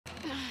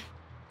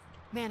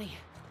Manny.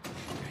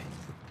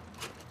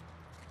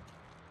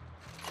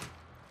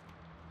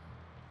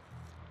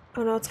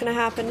 Oh no, it's gonna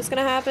happen. It's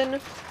gonna happen.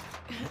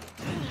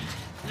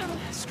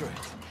 Screw it.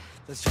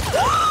 Let's just...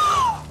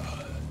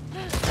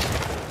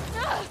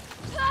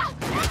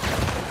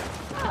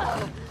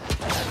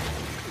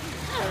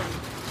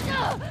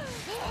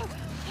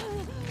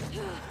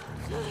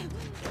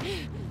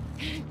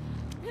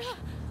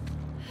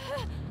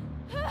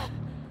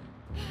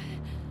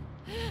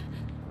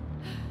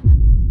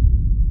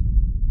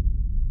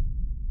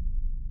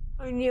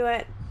 I knew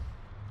it.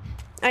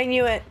 I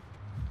knew it.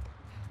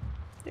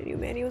 I knew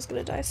Manny was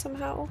gonna die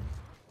somehow.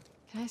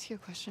 Can I ask you a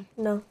question?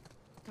 No.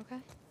 Okay.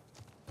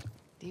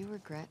 Do you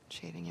regret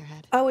shaving your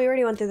head? Oh, we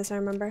already went through this, I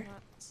remember. I'm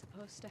not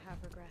supposed to have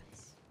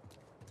regrets.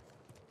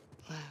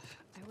 Lev.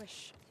 I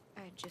wish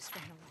I had just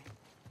ran away.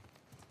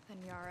 Then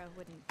Yara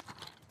wouldn't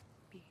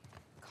be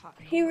caught.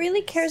 He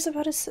really cares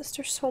about his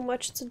sister so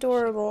much. It's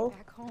adorable.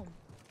 Back home,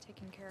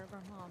 taking care of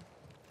our mom.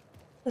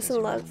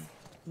 Listen, love.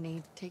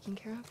 Need taking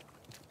care of?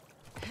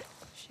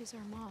 She's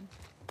our mom.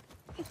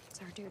 It's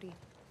our duty.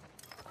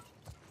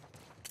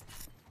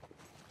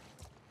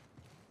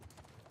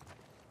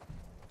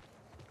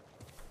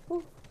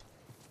 Ooh.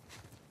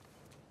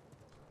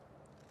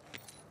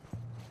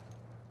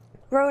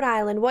 Rhode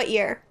Island, what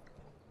year?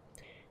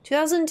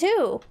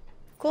 2002.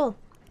 Cool.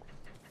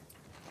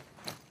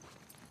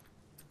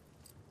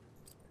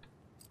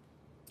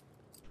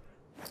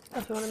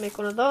 If you want to make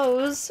one of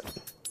those.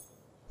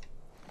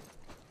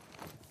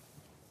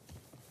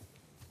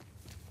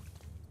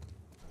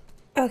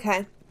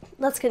 Okay,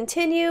 let's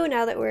continue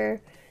now that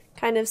we're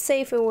kind of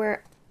safe and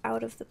we're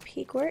out of the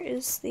peak. Where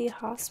is the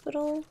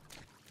hospital?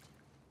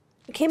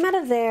 We came out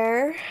of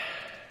there,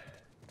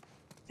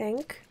 I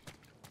think.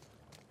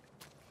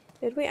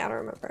 Did we? I don't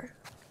remember.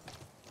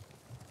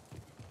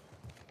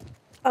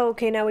 Oh,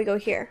 okay, now we go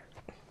here.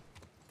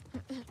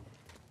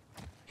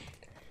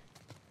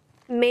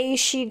 May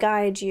she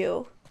guide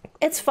you.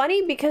 It's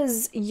funny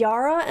because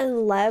Yara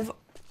and Lev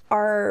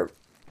are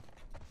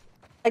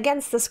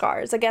against the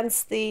scars,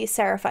 against the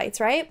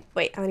Seraphites, right?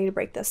 Wait, I need to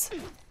break this.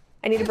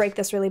 I need to break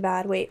this really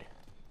bad. Wait.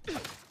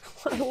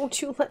 Why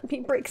won't you let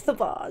me break the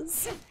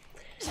vase?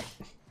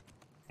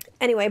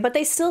 Anyway, but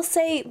they still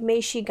say,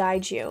 may she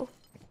guide you.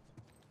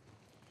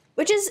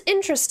 Which is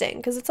interesting,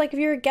 because it's like, if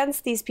you're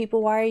against these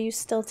people, why are you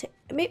still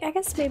I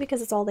guess maybe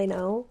because it's all they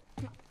know.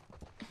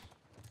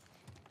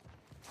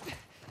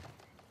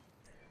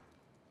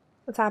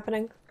 What's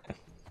happening?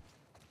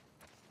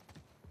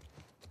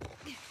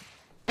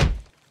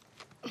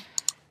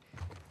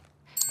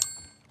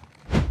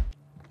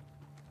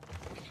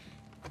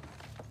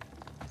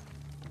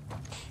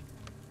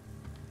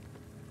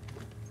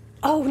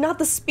 Oh, not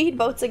the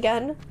speedboats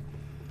again.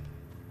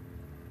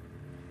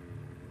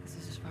 This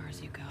is as far as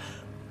you go.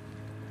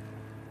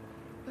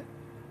 But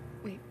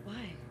wait,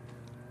 why?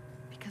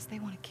 Because they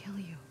want to kill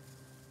you.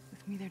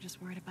 With me, they're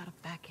just worried about a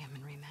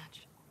backgammon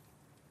rematch.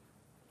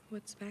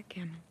 What's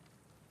backgammon?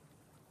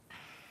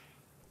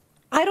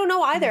 I don't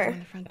know either. Go in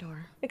the front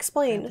door.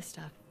 Explain. Grab the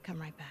stuff. Come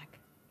right back.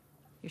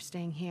 You're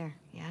staying here,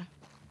 yeah?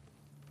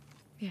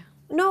 Yeah.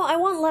 No, I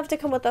want Lev to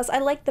come with us. I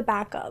like the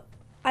backup.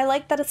 I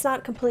like that it's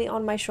not completely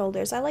on my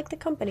shoulders. I like the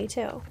company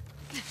too.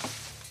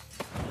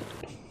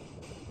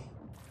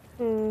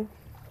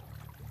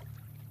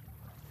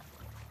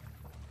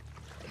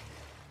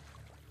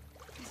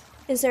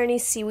 Is there any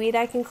seaweed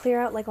I can clear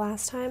out like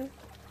last time?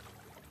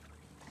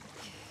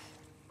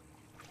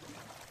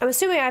 I'm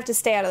assuming I have to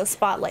stay out of the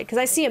spotlight because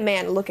I see a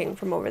man looking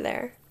from over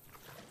there.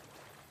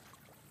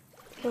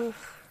 Ugh.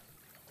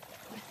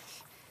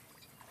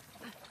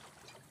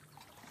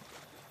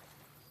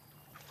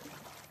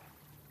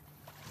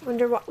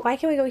 Wonder why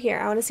can't we go here?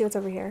 I want to see what's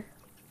over here.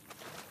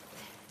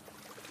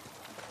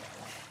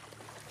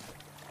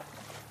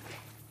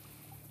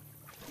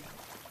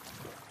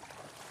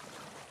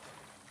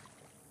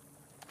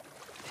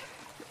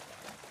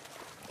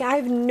 Yeah, I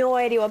have no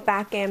idea what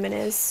backgammon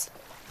is.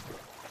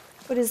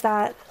 What is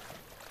that?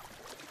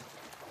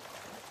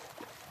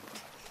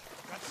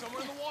 Got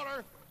someone in the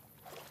water.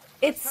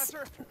 It's...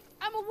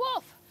 I'm a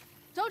wolf!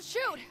 Don't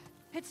shoot!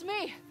 It's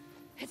me!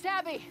 It's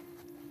Abby!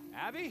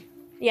 Abby?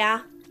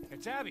 Yeah.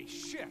 It's Abby.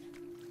 Shit.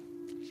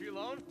 She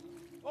alone?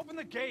 Open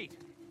the gate.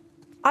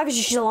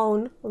 Obviously she's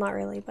alone. Well, not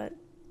really, but...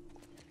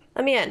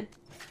 Let me in.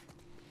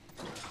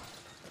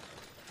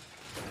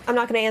 I'm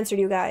not gonna answer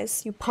to you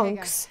guys, you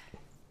punks. Hey guys.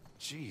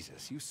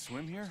 Jesus, you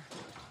swim here?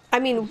 I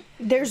mean,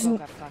 there's...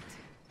 Got fucked.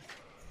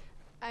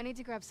 I need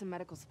to grab some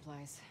medical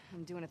supplies.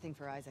 I'm doing a thing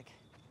for Isaac.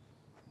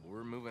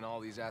 We're moving all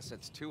these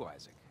assets to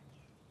Isaac.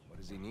 What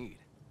does he need?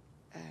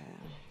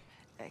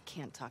 I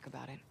can't talk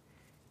about it.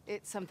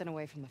 It's something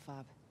away from the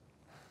fob.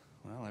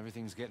 Well,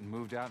 everything's getting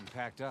moved out and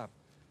packed up.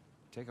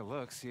 Take a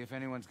look, see if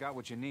anyone's got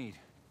what you need.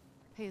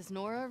 Hey, is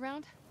Nora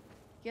around?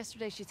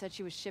 Yesterday she said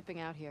she was shipping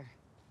out here.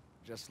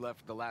 Just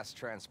left the last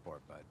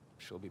transport, but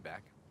she'll be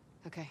back.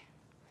 Okay,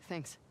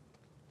 thanks.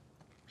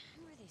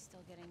 How are they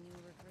still getting new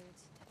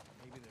recruits?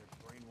 Maybe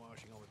they're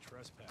brainwashing all the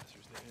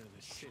trespassers that enter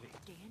the city.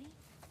 Danny?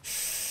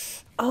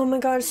 Oh my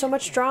god, so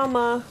much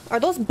drama. Are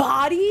those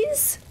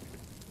bodies?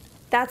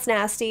 That's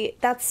nasty.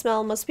 That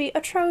smell must be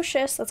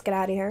atrocious. Let's get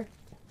out of here.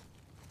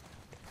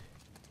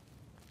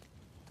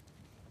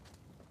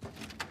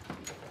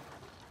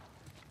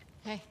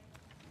 Hey.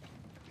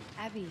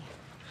 Abby.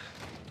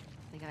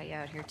 They got you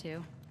out here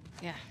too?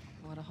 Yeah,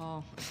 what a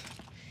haul.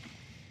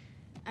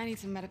 I need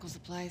some medical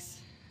supplies.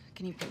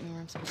 Can you put me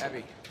where I'm supposed to?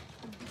 Abby,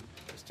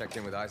 just checked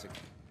in with Isaac.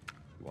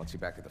 He wants you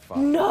back at the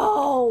farm.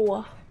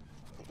 No!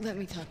 Let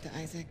me talk to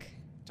Isaac.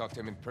 Talk to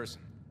him in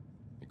person.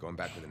 You're going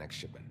back for the next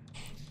shipment.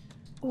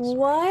 What?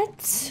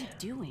 What are you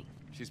doing?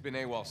 She's been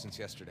AWOL since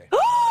yesterday.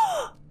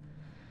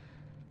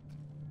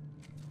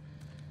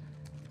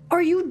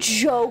 Are you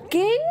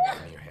joking?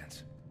 On your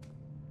hands.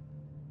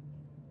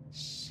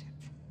 Shit.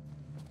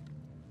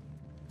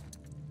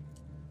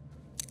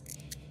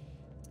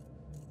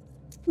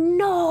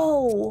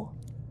 No!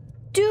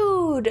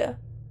 Dude!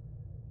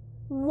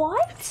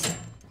 What?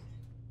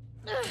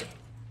 Hey!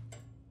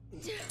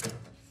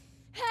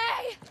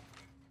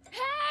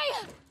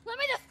 Hey! Let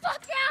me the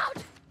fuck out!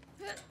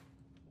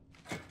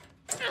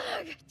 God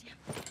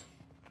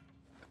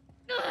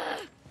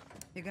damn.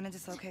 You're gonna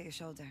dislocate your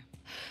shoulder.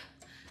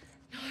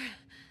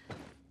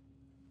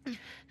 Well,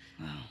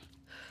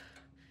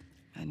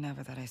 I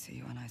never thought I'd see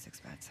you on Isaac's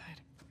bad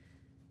side.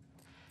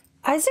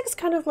 Isaac's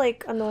kind of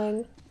like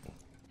annoying.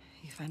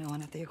 You find no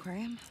one at the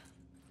aquarium?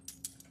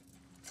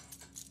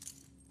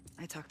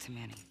 I talked to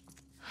Manny.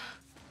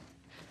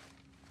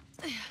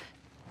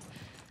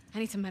 I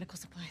need some medical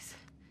supplies.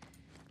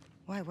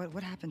 Why?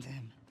 What happened to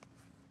him?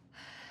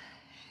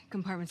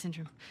 Compartment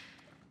syndrome.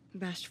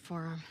 Bashed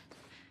forearm.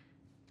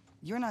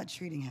 You're not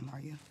treating him, are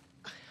you?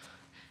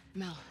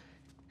 Mel.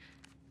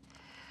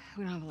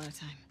 We don't have a lot of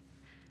time.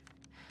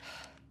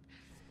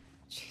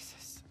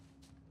 Jesus.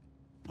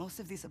 Most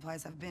of these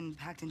supplies have been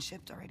packed and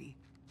shipped already.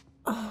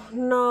 Oh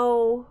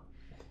no.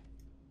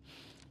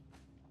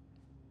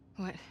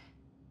 What?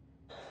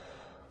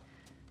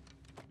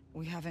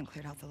 We haven't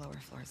cleared out the lower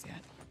floors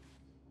yet.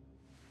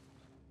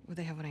 Would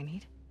they have what I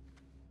need?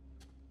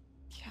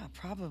 Yeah,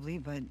 probably,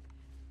 but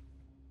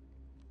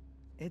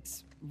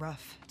it's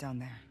rough down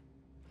there.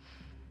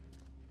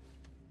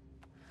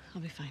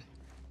 I'll be fine.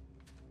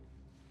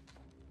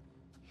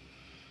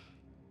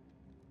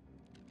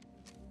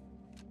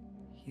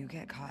 You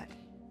get caught.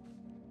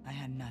 I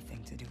had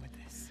nothing to do with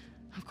this.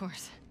 Of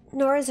course.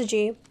 Nora's a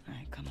G. All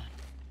right, come on.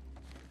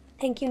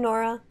 Thank you,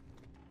 Nora.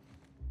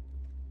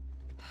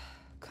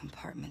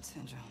 Compartment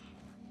syndrome.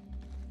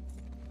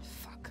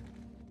 Fuck.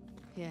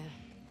 Yeah.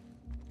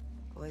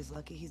 Boy's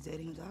lucky he's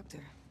dating a doctor.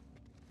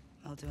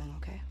 Mel doing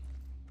okay?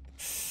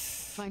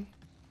 Fine.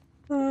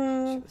 She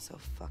was so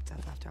fucked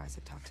up after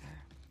Isaac talked to her.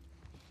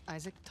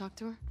 Isaac talked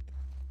to her?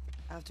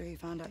 After he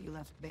found out you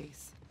left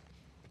base,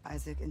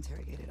 Isaac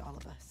interrogated all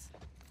of us.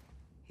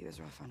 He was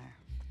rough on her.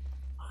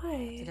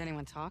 Why? Did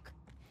anyone talk?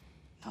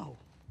 No.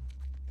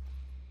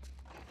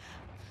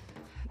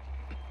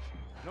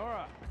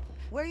 Nora,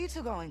 Where are you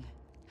two going?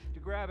 to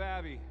grab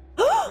Abby.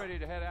 Ready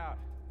to head out.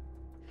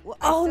 Well,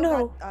 Oh, I still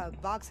no.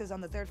 got boxes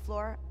on the 3rd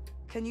floor.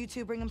 Can you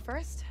two bring them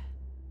first?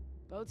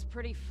 Boat's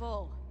pretty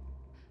full.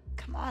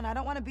 Come on, I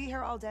don't want to be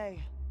here all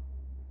day.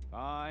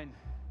 Fine.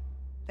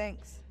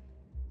 Thanks.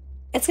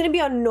 It's gonna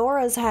be on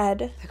Nora's head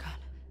They're gone.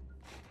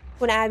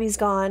 when Abby's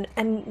gone,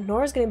 and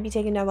Nora's gonna be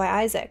taken down by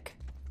Isaac.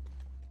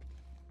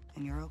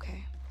 And you're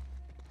okay?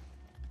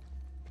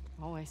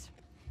 Always.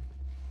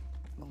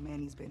 Well,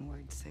 Manny's been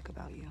worried sick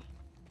about you.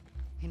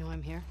 You know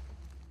I'm here?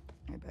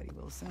 I bet he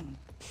will soon.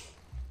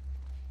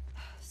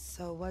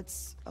 So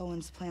what's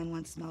Owen's plan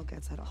once Mel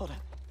gets out of... Hold up.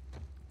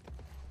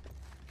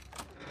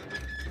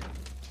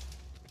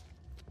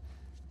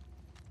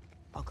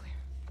 All clear.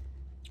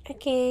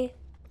 Okay.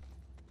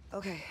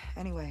 Okay,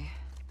 anyway.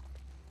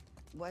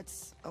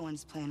 What's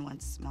Owen's plan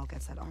once Mel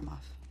gets that arm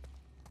off?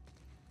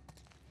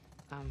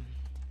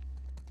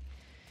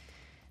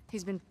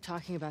 He's been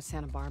talking about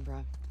Santa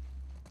Barbara.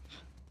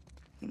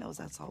 He knows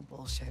that's all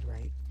bullshit,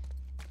 right?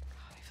 God,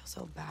 I feel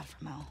so bad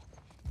for Mel.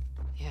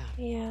 Yeah.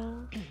 Yeah.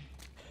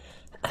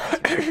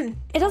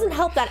 It doesn't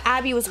help that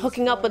Abby was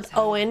hooking up with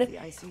Owen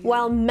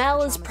while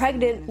Mel is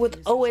pregnant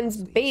with Owen's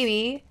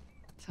baby.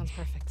 Sounds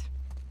perfect.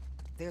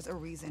 There's a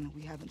reason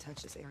we haven't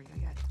touched this area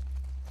yet.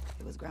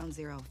 It was ground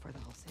zero for the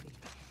whole city.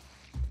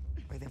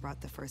 Where they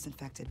brought the first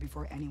infected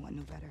before anyone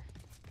knew better.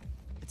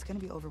 It's gonna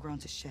be overgrown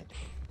to shit.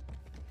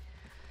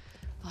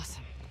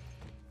 Awesome.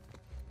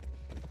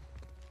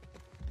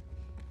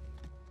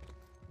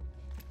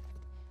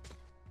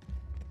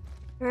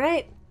 All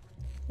right,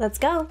 let's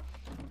go.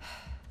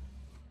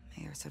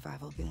 May your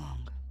survival be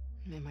long.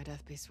 May my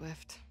death be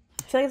swift.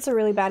 I feel like it's a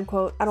really bad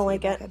quote. I don't See you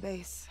like back it. at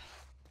base.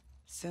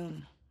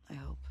 Soon, I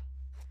hope.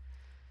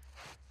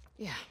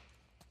 Yeah.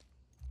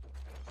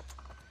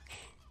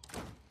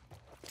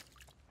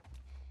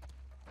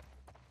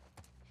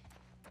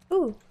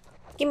 Ooh,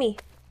 gimme.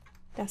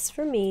 That's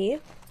for me.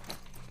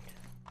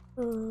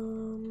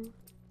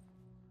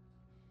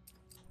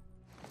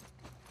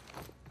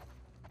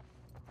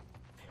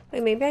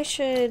 Wait, maybe I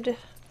should...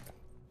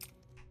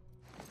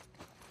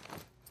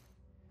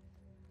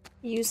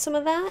 use some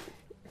of that.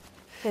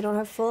 If they don't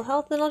have full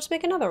health, then I'll just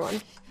make another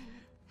one.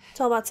 It's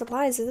all about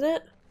supplies, isn't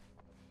it?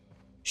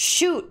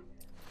 Shoot!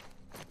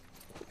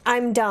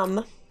 I'm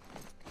dumb.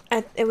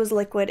 It was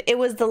liquid. It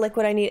was the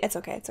liquid I need. It's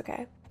okay, it's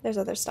okay. There's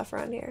other stuff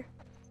around here.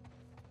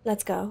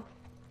 Let's go.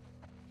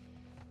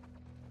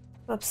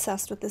 I'm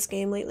obsessed with this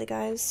game lately,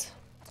 guys.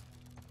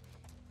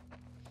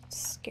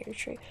 Scary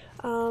tree.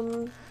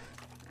 Okay.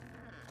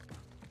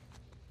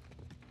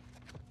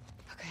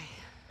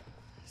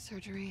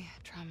 Surgery,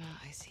 trauma,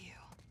 ICU.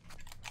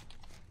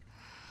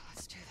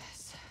 Let's do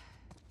this.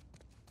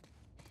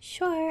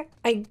 Sure.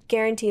 I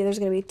guarantee there's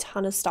gonna be a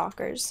ton of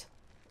stalkers.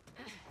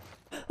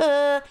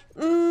 I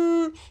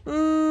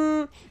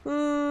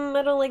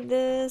don't like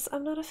this.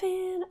 I'm not a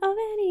fan of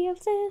any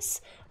of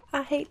this.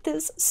 I hate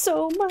this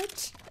so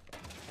much.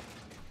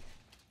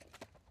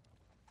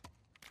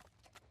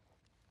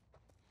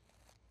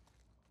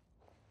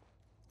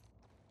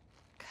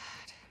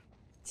 God.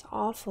 It's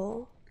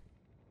awful.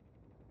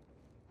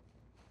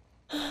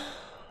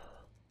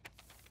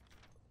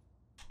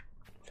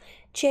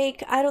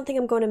 Jake, I don't think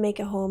I'm going to make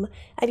it home.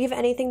 I'd give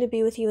anything to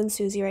be with you and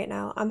Susie right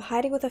now. I'm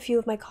hiding with a few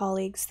of my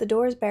colleagues. The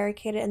door is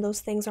barricaded and those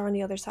things are on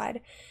the other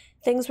side.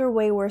 Things were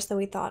way worse than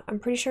we thought. I'm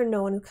pretty sure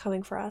no one is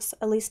coming for us,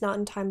 at least not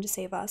in time to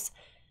save us.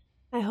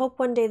 I hope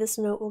one day this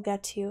note will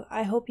get to you.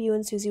 I hope you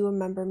and Susie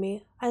remember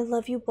me. I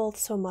love you both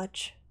so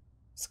much.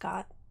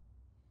 Scott.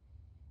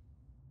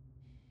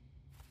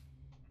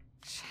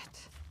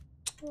 Shit.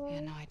 We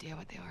had no idea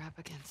what they were up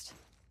against.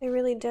 They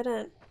really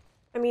didn't.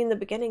 I mean, in the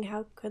beginning,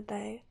 how could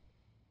they?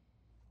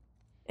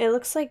 It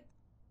looks like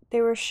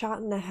they were shot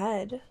in the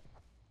head.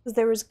 Because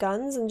there was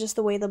guns and just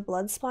the way the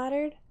blood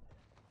splattered.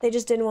 They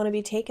just didn't want to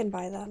be taken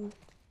by them.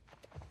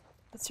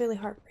 That's really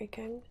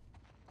heartbreaking.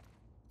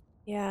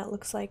 Yeah, it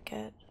looks like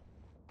it.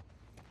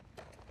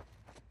 I'm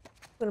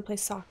gonna play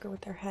soccer with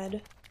their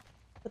head.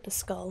 With the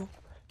skull.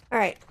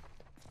 Alright.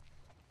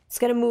 Let's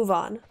get a move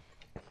on.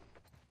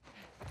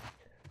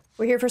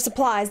 We're here for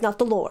supplies, not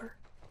the lore.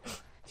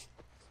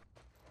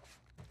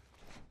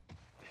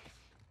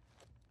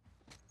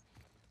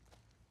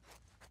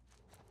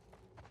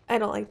 I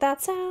don't like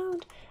that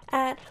sound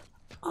at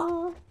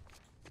all.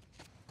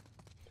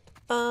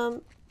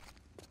 Oh,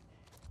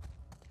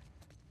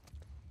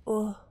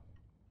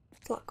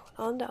 there's a lot going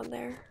on down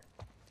there.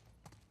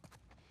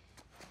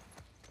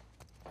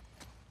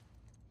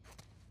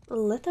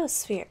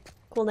 Lithosphere.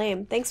 Cool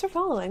name. Thanks for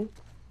following.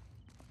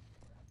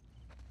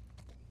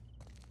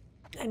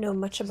 I know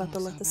much about the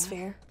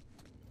lithosphere.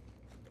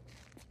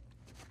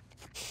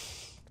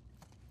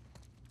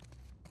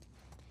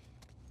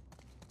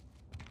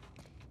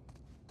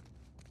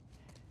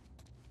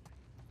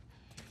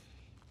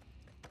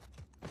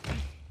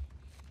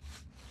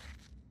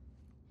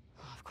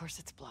 Of course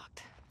it's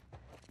blocked.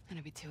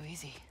 Gonna be too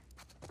easy.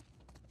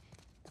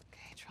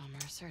 Okay, trauma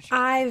or surgery.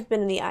 I've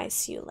been in the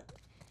ICU like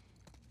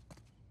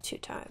 2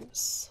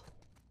 times.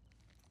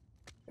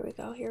 Here we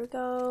go, here we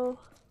go.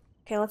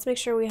 Okay, let's make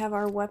sure we have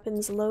our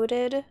weapons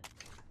loaded.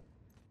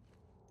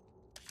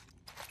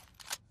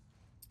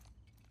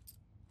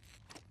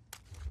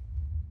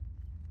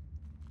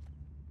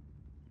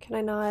 Can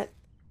I not?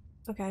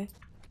 Okay.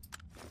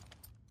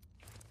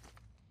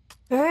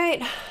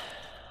 Alright.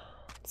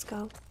 Let's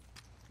go.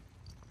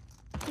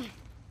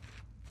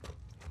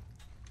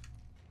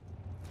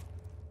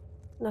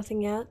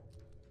 Nothing yet?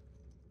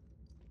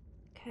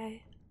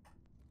 Okay.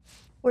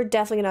 We're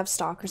definitely gonna have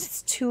stalkers.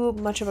 It's too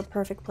much of a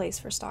perfect place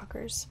for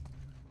stalkers.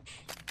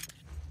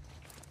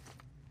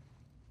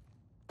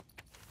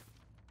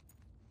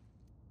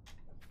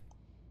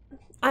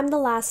 I'm the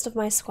last of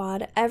my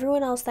squad.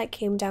 Everyone else that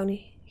came down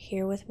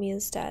here with me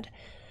is dead.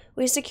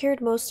 We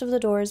secured most of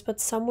the doors,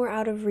 but some were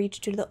out of reach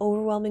due to the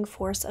overwhelming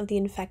force of the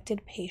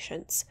infected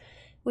patients.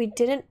 We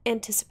didn't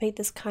anticipate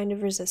this kind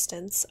of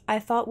resistance. I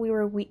thought we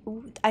were weak.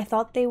 I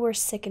thought they were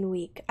sick and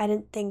weak. I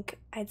didn't think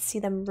I'd see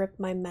them rip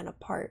my men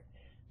apart.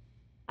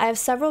 I have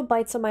several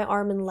bites on my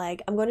arm and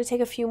leg. I'm going to take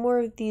a few more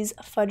of these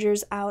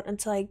fudgers out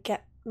until I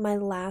get my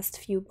last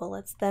few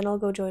bullets. Then I'll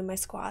go join my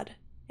squad.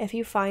 If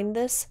you find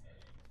this,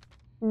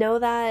 know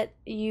that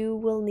you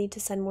will need to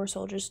send more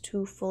soldiers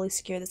to fully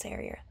secure this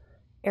area.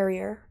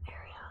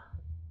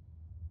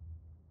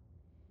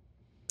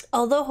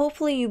 Although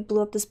hopefully you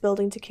blew up this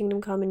building to Kingdom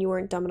Come and you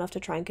weren't dumb enough to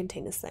try and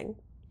contain this thing.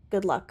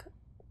 Good luck.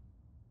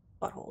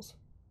 Buttholes.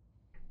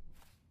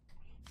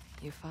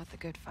 You fought the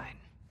good fight.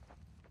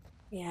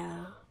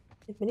 Yeah.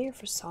 They've been here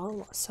for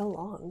so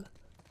long.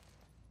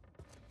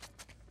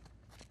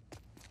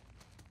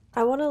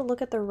 I want to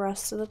look at the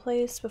rest of the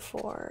place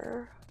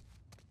before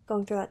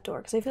going through that door.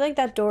 Because I feel like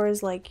that door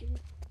is like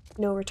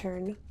no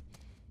return.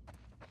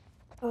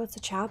 Oh, it's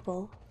a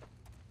chapel.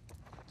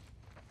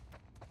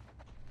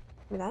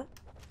 Look at that.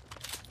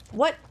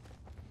 What?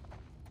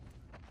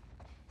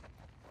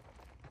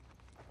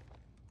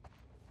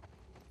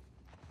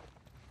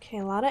 Okay,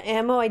 a lot of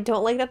ammo. I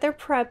don't like that they're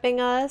prepping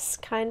us.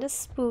 Kind of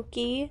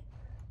spooky.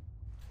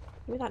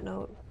 Give me that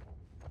note.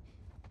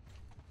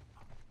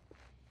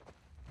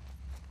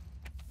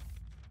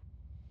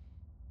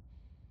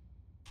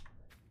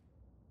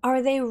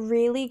 Are they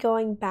really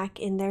going back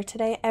in there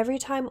today? Every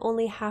time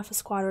only half a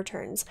squad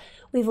returns.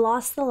 We've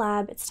lost the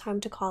lab. It's time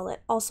to call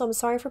it. Also, I'm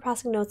sorry for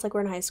passing notes like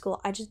we're in high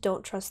school. I just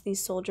don't trust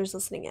these soldiers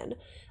listening in.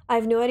 I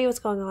have no idea what's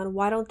going on.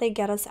 Why don't they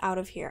get us out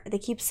of here? They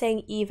keep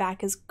saying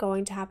evac is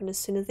going to happen as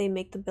soon as they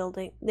make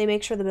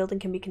sure the building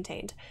can be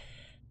contained.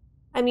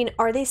 I mean,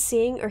 are they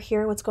seeing or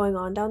hearing what's going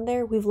on down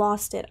there? We've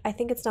lost it. I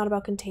think it's not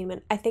about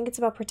containment. I think it's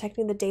about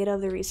protecting the data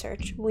of the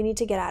research. We need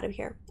to get out of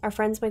here. Our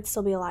friends might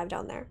still be alive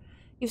down there.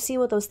 You've seen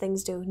what those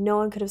things do. No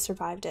one could have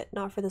survived it.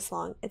 Not for this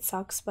long. It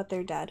sucks, but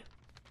they're dead.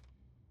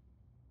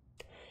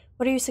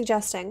 What are you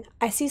suggesting?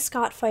 I see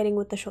Scott fighting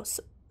with the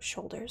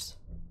shoulders.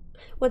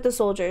 With the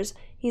soldiers.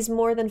 He's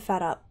more than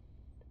fed up.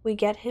 We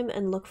get him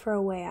and look for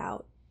a way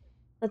out.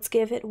 Let's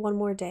give it one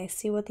more day.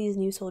 See what these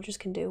new soldiers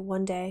can do.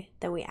 One day,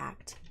 then we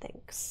act.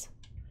 Thanks.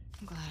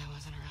 I'm glad I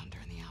wasn't around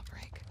during the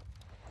outbreak.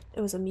 It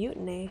was a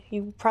mutiny.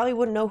 You probably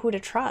wouldn't know who to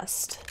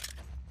trust.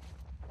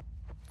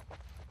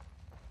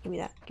 Give me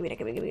that. Give me that.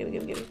 Give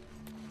me.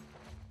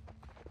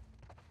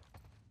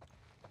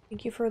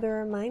 Thank you for the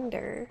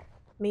reminder.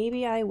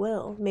 Maybe I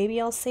will. Maybe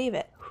I'll save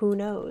it. Who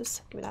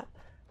knows? Give me that.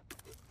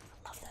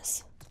 I love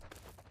this.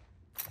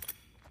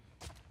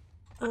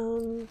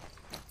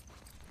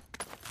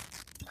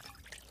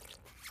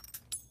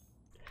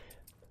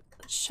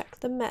 Let's check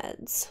the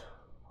meds.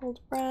 Hold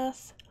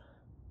breath.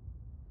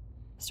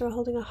 Start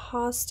holding a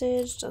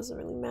hostage. Doesn't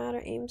really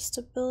matter. Aim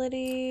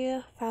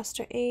stability.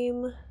 Faster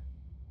aim.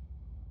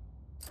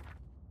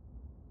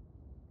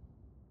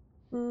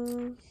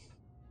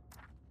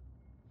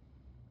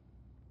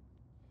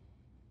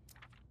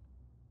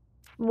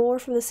 More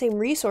from the same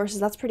resources.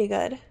 That's pretty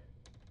good.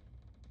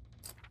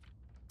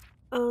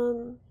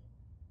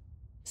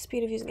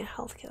 Speed of using a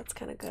health kit. That's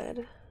kind of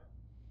good.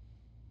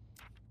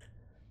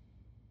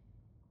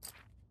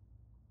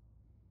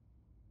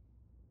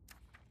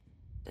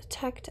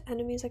 Detect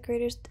enemies at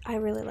greater... I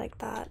really like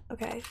that.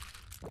 Okay.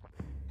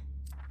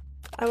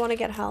 I want to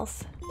get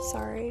health.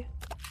 Sorry.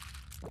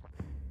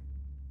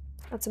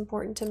 That's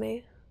important to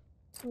me.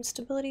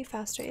 Stability,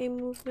 faster aim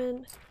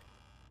movement.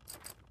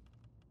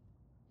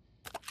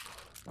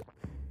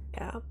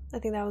 Yeah, I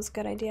think that was a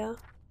good idea.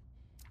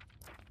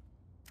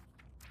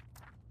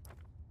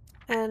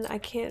 And I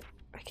can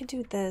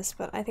do this,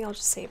 but I think I'll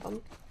just save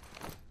them.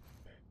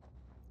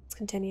 Let's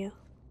continue.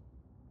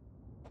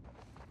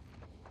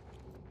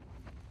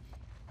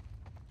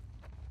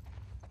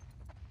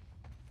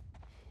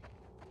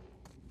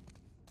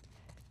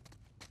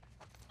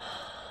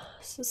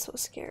 This is so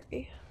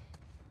scary.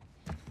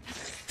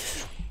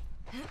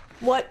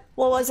 What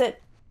was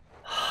it?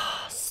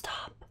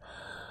 Stop.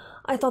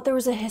 I thought there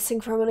was a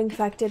hissing from an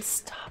infected.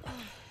 Stop.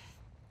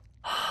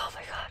 Oh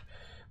my god.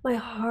 My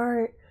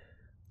heart.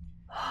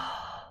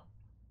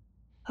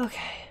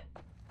 Okay.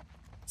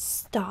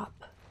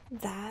 Stop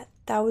that.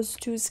 That was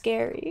too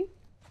scary.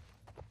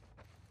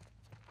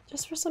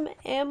 Just for some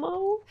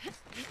ammo?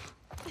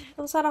 I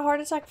almost had a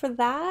heart attack for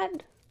that?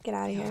 Get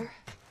out of here.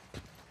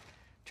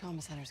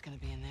 Trauma center's gonna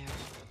be in there.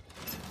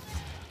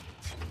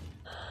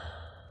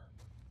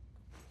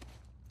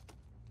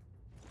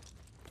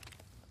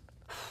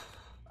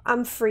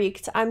 I'm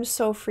freaked. I'm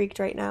so freaked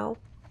right now.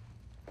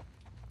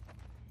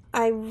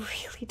 I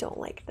really don't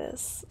like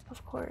this,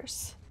 of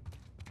course.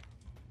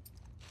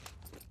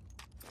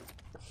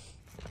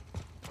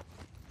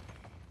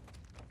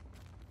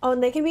 Oh,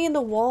 and they can be in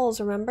the walls,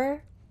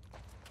 remember?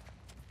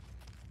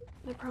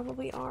 They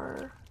probably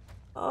are.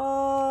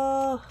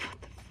 Oh.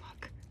 What the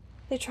fuck?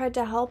 They tried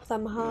to help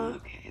them, huh?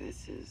 Okay,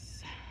 this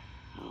is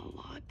a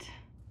lot.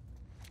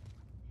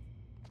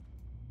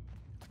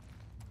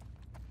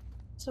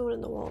 There's no one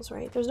in the walls,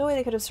 right? There's no way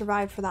they could have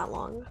survived for that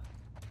long.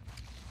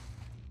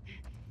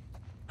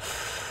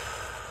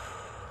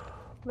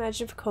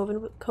 Imagine if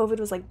COVID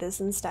was like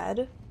this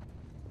instead.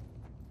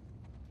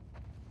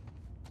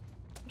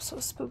 I'm so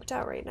spooked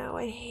out right now.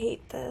 I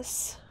hate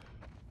this.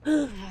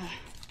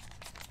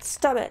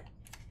 Stop it.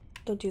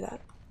 Don't do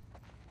that.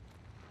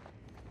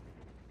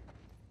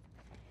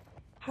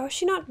 How is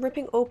she not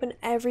ripping open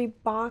every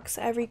box,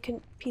 every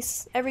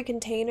piece, every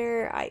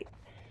container?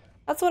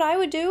 That's what I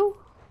would do.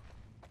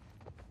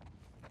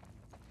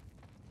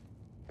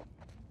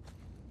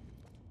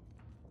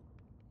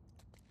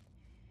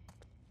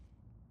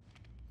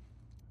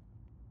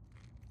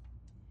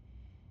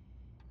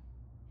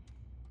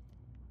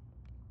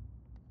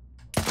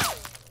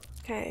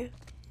 Okay.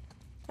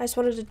 I just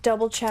wanted to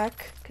double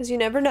check, because you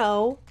never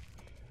know.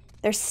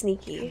 They're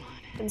sneaky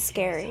and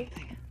scary.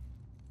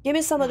 Give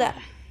me some of that.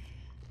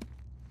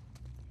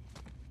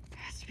 There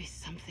has to be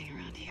something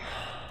around here.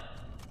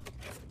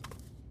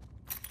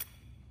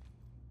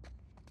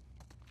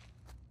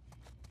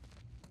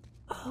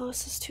 Oh,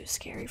 this is too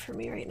scary for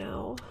me right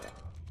now.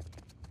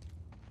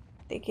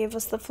 They gave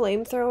us the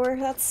flamethrower.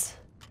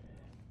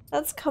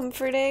 That's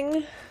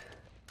comforting.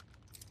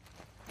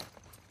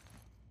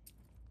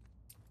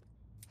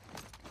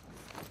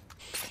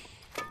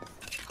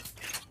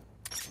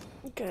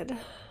 Good.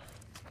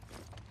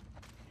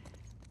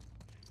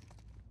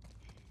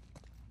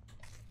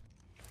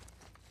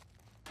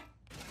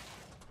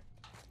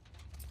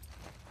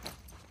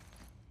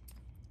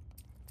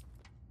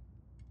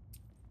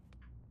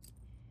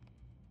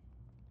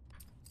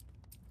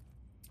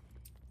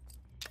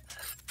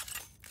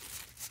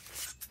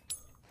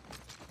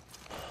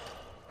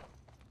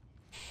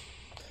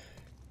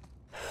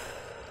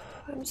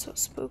 I'm so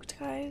spooked,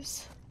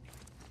 guys.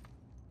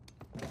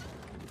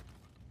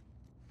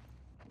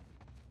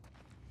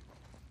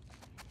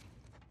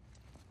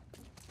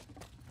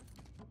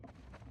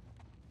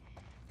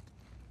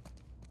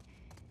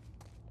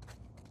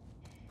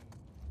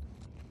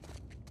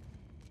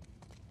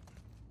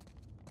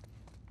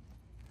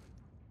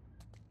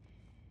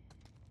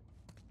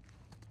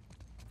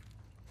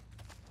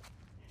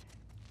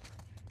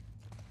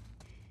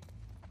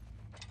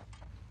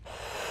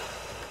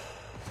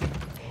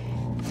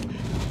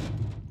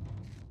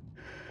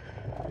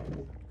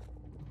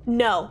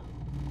 No.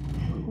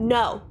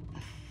 No.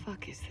 The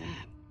fuck is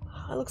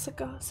that? It looks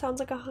like sounds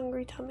like a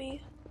hungry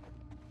tummy.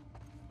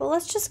 Well,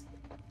 let's just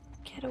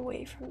get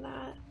away from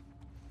that.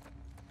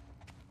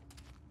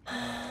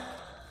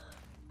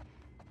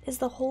 Is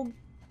the whole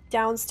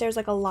downstairs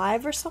like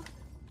alive or something?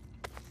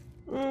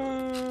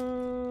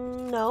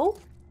 No.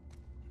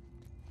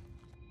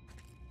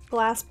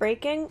 Glass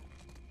breaking?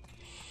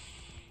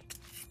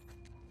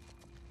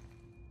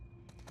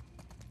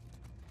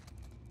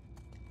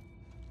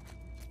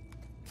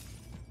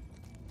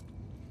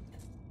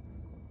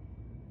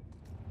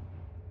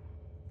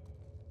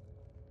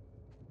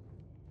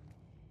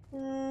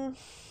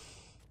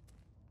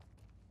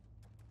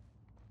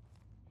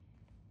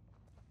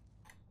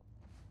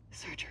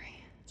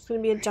 Surgery. It's gonna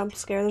be a jump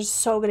scare. There's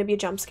so gonna be a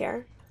jump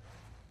scare.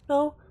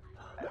 No.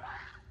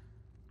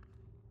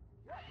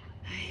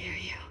 I hear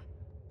you.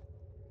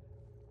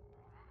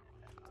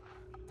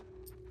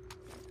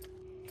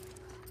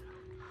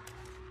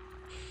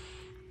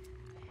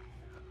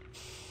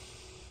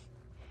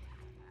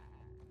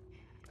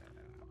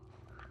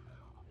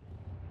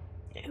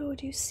 Ew,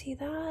 do you see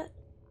that?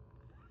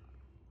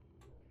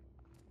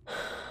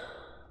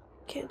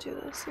 Can't do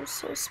this. I'm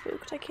so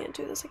spooked. I can't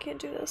do this. I can't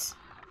do this.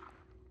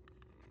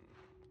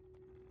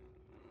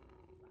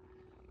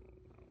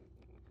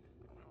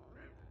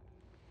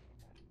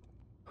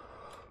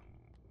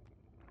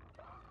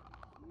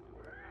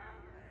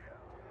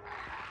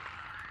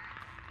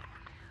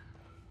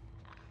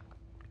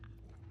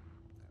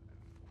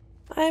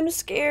 I'm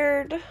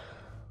scared.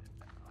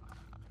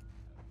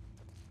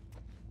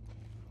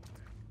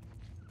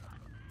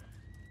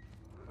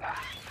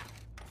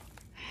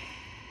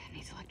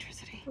 Needs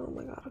electricity. Oh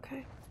my god,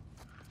 okay.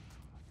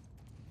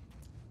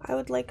 I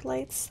would like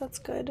lights, that's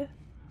good.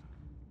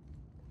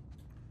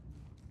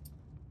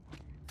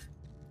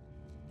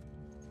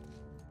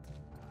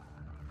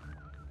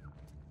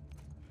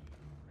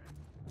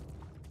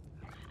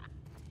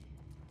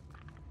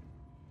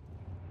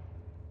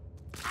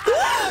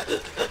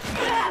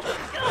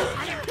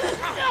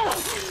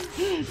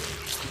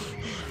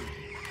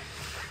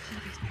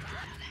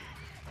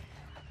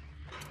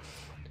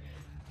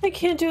 I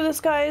can't do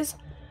this, guys.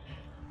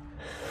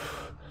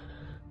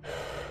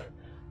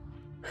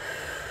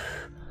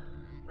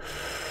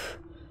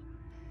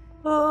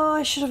 Oh,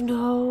 I should have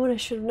known. I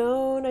should have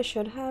known. I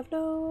should have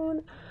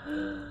known.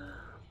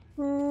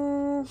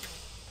 Trying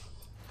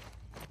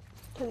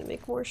to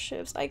make more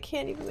shifts. I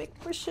can't even make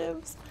more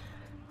shifts.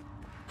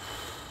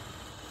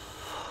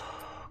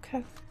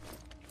 Okay.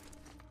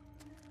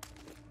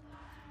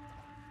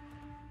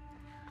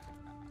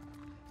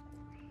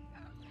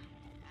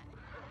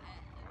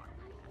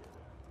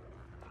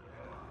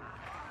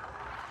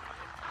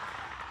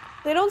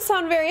 They don't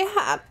sound very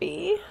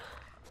happy.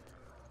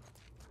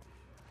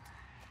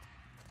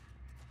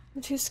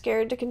 I'm too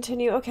scared to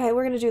continue. Okay,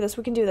 we're gonna do this.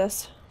 We can do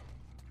this.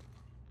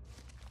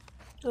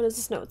 What does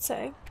this note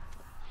say?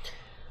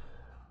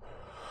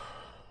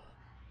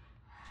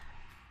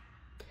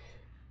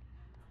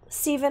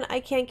 Steven,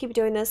 I can't keep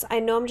doing this. I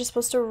know I'm just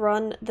supposed to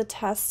run the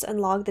tests and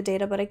log the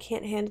data, but I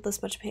can't handle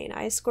this much pain.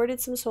 I escorted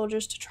some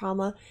soldiers to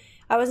trauma.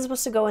 I wasn't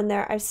supposed to go in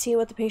there. I've seen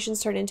what the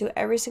patients turn into.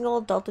 Every single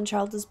adult and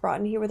child is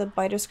brought in here with a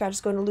bite or scratch is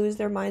going to lose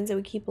their minds, and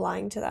we keep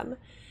lying to them.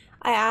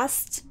 I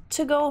asked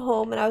to go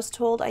home, and I was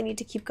told I need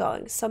to keep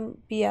going. Some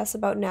BS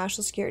about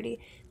national security.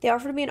 They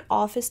offered me an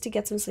office to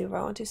get some sleep if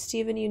I want to.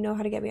 Steven, you know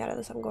how to get me out of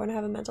this. I'm going to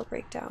have a mental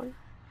breakdown.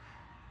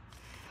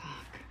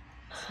 Fuck.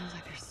 Seems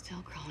like they're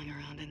still crawling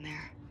around in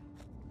there.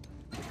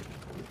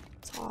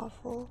 It's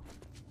awful.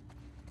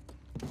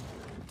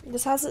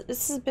 This has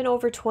been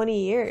over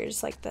 20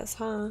 years like this,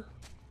 huh?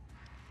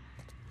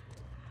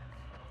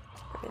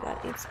 Okay,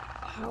 that needs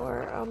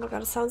power. Oh my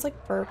god, it sounds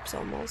like burps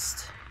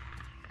almost.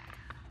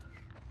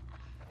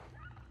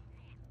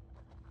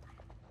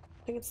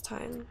 I think it's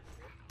time.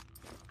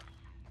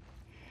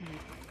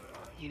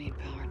 You need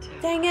power too.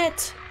 Dang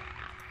it!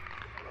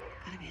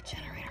 Gotta be a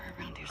generator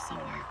around here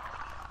somewhere.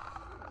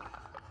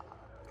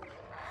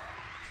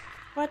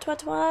 What?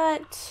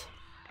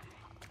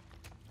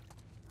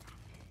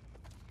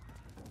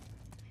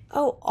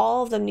 Oh,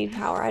 all of them need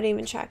power. I didn't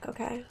even check.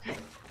 Okay.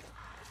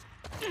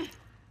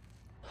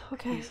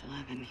 Okay. There's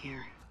 11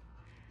 here.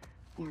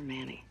 Or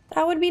Manny.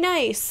 That would be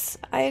nice.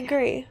 I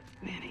agree.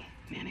 Manny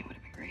would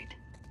have been great.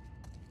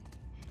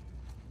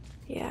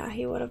 Yeah,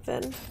 he would have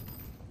been.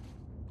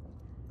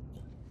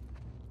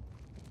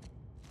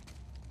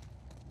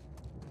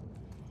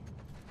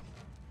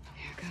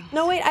 Here goes.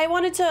 No, wait, I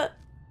wanted to...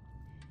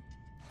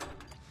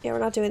 Yeah, we're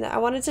not doing that. I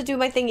wanted to do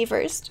my thingy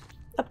first.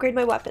 Upgrade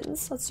my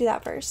weapons. Let's do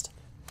that first.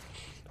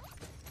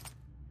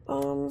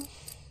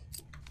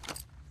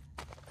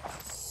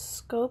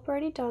 Scope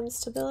already done.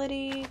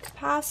 Stability,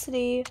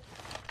 capacity,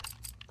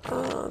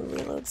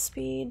 reload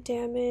speed,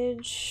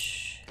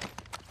 damage.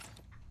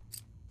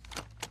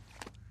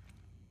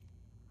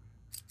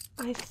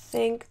 I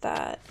think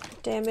that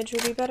damage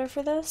would be better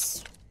for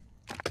this.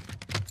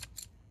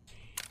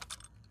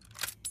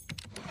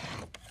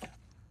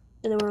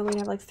 And then we're only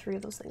gonna have like 3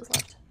 of those things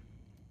left.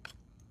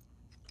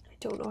 I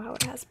don't know how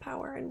it has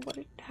power and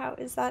how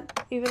is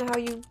that even how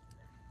you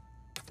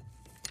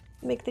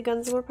make the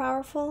guns more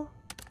powerful?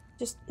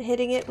 Just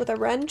hitting it with a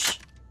wrench?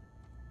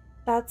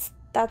 That's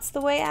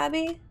the way,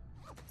 Abby?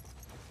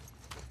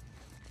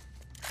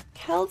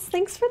 Kels,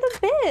 thanks for the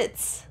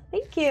bits!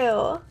 Thank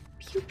you!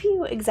 Pew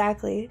pew,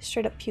 exactly.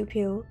 Straight up pew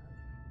pew.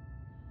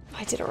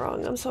 I did it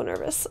wrong, I'm so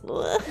nervous.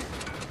 Ugh.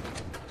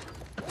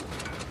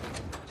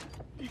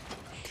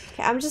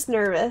 Okay, I'm just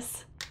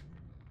nervous.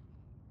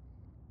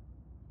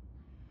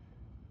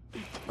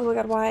 Oh my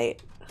god, why?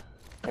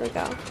 There we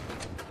go.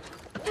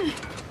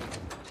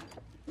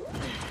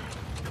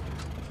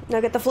 Now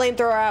get the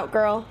flamethrower out,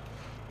 girl.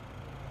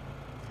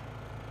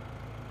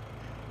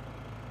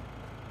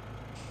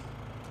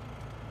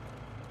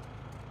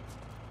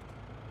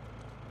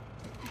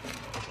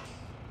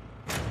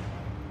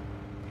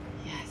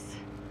 Yes.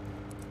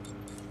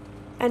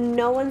 And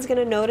no one's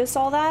gonna notice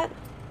all that?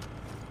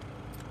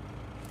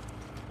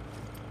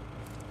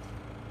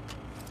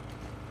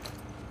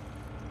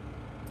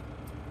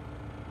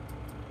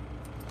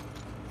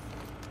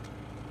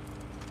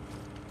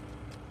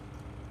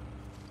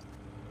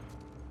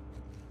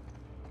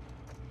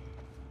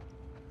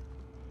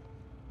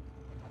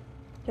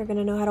 They're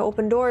gonna know how to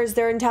open doors.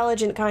 They're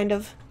intelligent, kind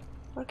of.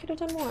 I could have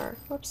done more.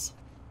 Whoops.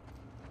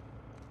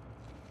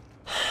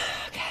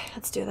 Okay,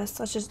 let's do this.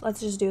 Let's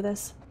just do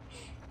this.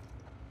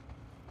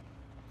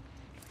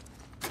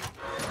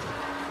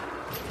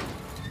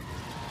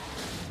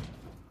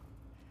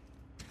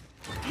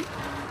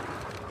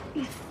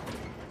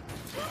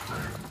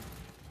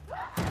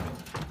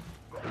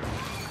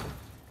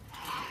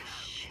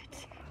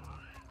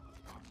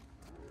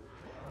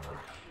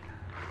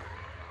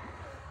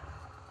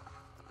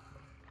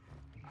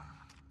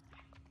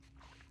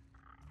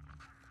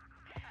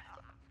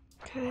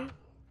 Okay.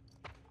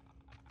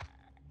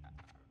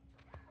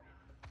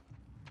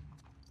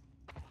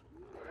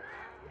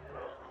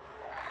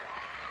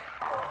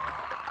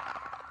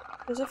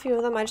 There's a few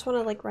of them. I just want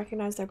to like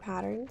recognize their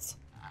patterns.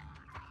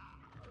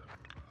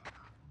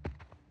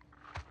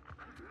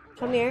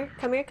 Come here,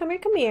 come here, come here,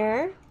 come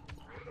here.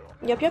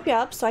 Yup, yup,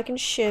 yup. So I can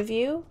shiv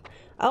you.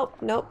 Oh,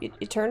 nope.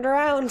 You turned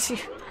around.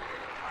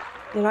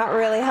 You're not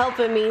really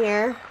helping me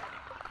here.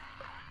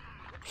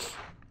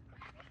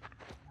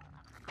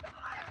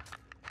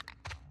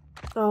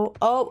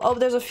 Oh,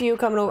 there's a few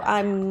coming over.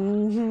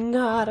 I'm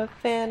not a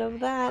fan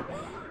of that.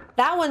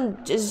 That one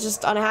is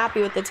just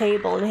unhappy with the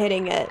table and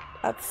hitting it.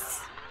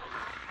 That's...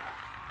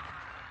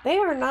 They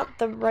are not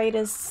the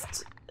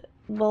rightest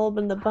bulb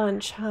in the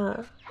bunch,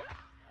 huh?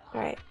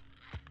 Alright.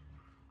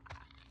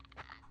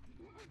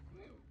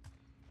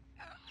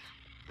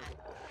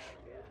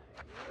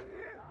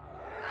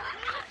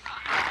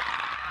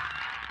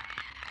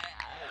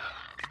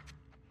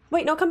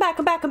 Wait, no, come back,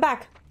 come back, come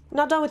back. I'm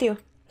not done with you.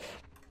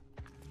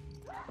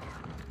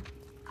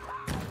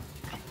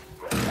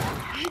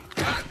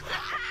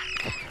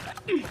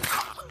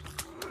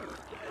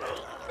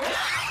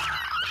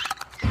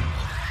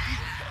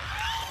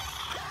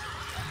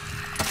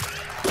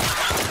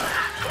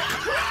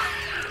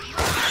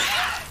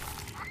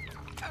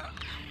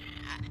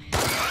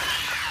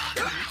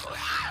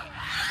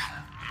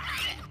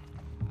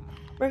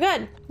 We're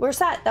good. We're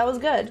set. That was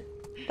good.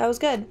 That was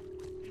good.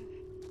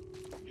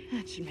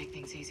 That should make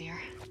things easier.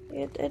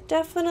 It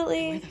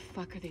definitely... Where the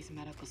fuck are these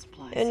medical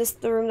supplies? And it's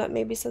the room that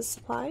maybe says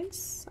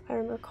supplies. I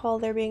recall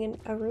there being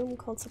a room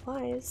called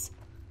supplies.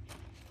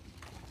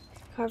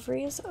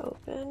 Recovery is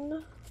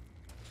open.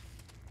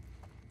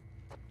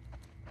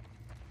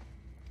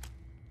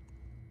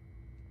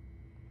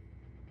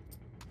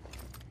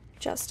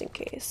 Just in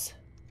case.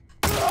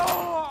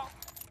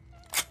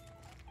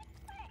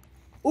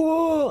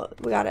 Ooh,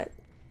 we got it.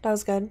 That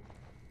was good.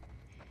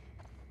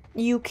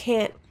 You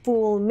can't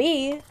fool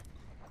me.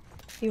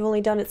 You've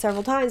only done it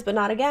several times, but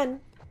not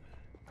again.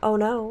 Oh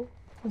no.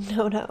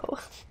 No, no.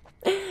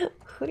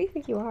 Who do you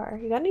think you are?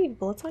 You got any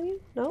bullets on you?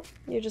 Nope.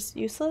 You're just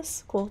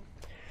useless? Cool.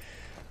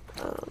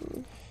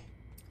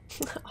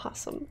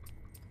 Awesome.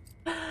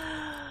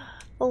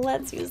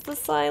 Let's use the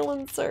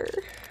silencer.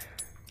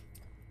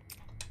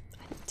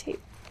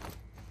 Tape.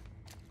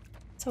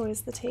 It's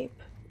always the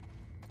tape.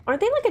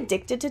 Aren't they like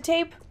addicted to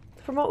tape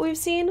from what we've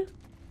seen?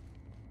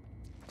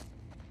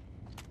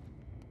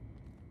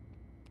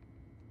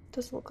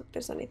 Doesn't look like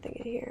there's anything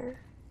in here.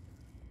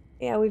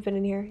 Yeah, we've been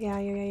in here. Yeah.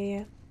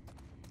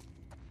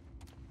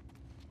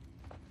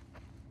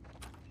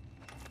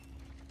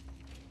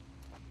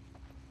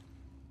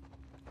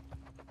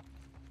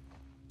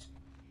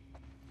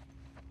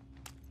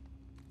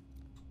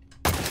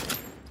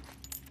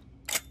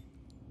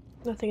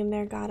 Nothing in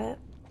there, got it.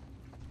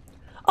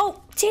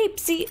 Oh, tape!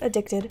 See?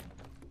 Addicted.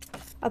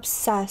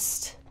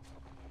 Obsessed.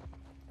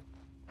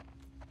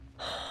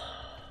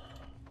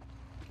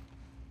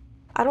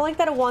 I don't like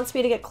that it wants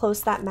me to get close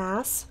to that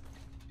mass.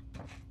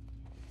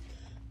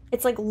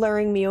 It's like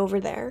luring me over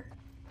there.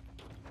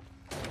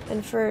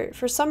 And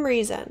for some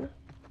reason,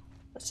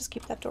 let's just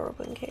keep that door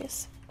open in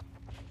case.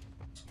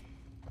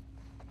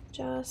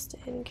 Just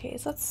in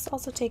case. Let's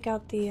also take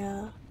out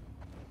the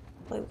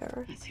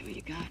flamethrower. Let's see what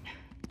you got.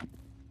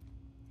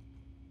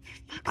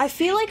 I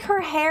feel like her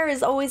hair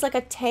is always like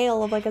a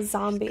tail of like a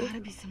zombie. There's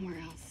gotta be somewhere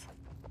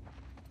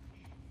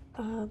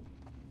else.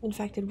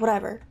 Infected,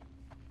 whatever.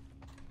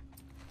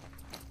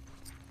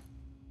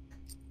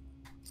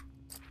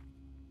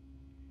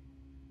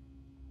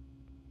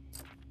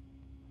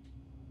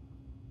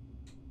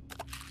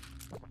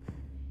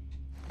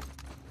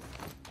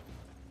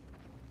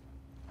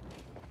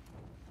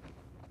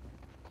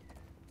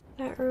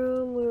 That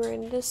room, we were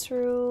in this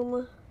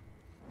room.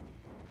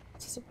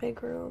 This is a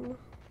big room.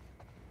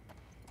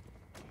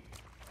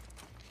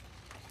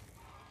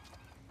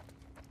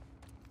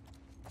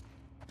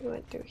 We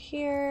went through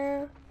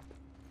here.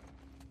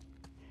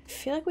 I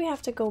feel like we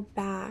have to go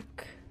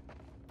back.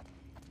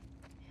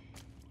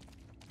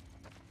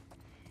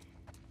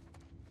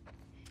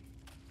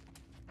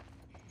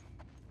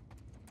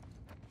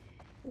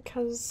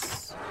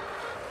 Because...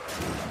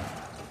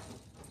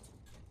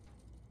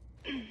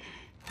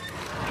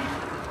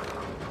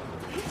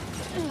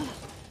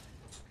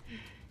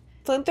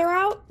 Flamethrower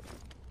out?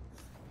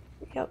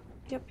 Yep.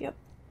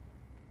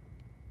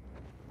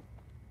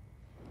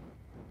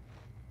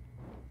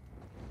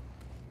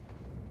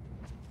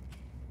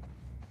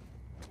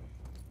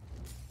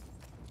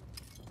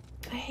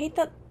 I hate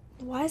that.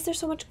 Why is there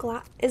so much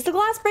glass? Is the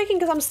glass breaking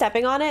because I'm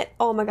stepping on it?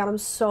 Oh my god, I'm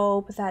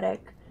so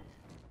pathetic.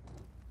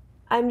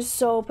 I'm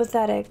so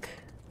pathetic.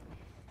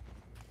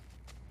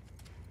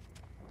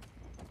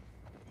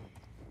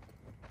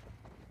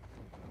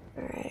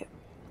 Alright.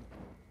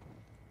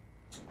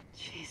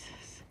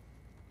 Jesus.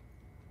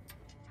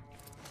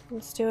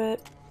 Let's do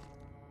it.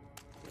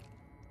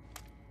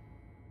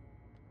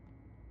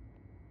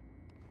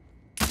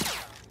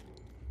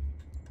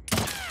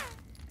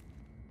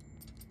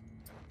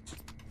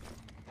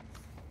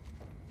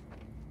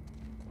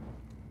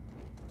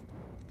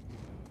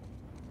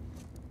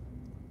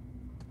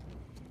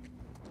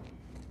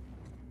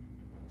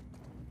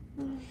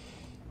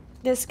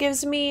 This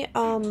gives me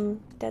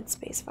Dead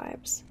Space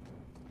vibes.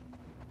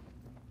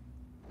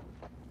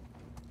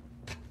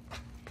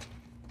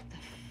 The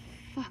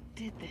fuck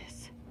did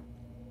this?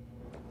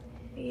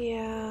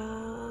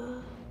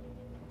 Yeah.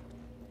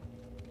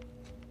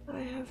 I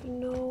have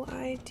no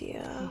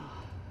idea.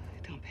 Oh,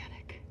 don't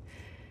panic.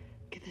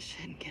 Get the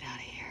shit and get out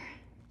of here.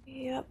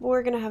 Yep,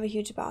 we're gonna have a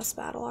huge boss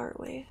battle, aren't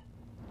we?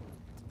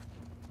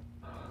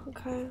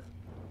 Okay.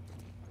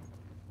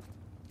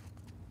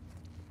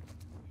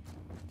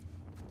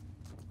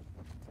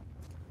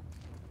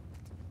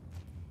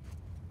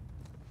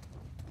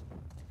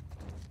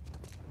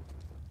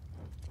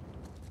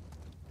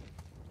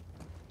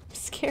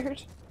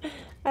 Scared.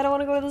 I don't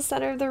want to go to the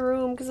center of the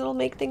room because it'll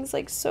make things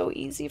like so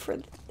easy for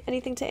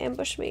anything to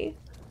ambush me.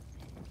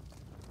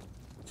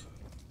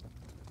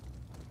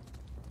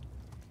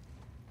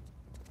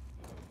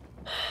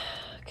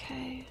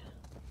 Okay.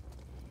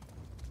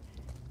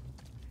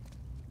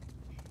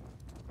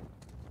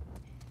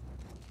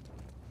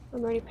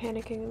 I'm already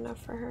panicking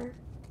enough for her.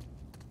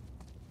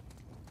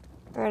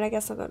 Alright, I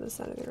guess I'll go to the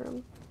center of the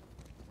room.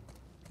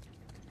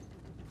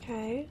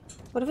 Okay.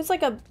 What if it's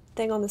like a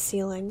thing on the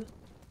ceiling?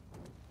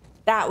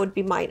 That would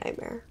be my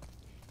nightmare.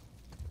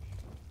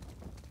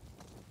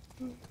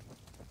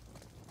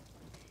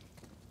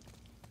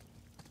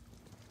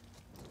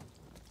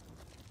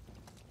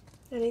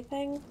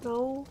 Anything?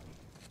 No?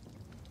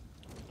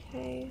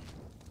 Okay.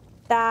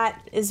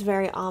 That is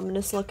very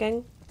ominous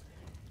looking.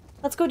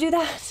 Let's go do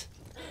that.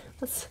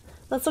 Let's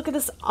look at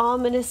this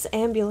ominous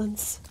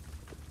ambulance.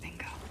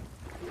 Bingo.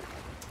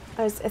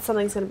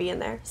 Something's gonna be in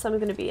there.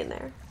 Something's gonna be in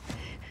there.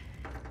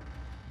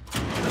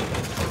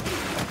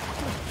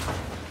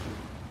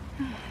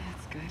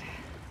 That's good.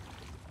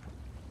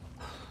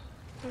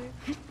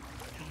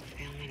 Don't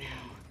fail me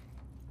now.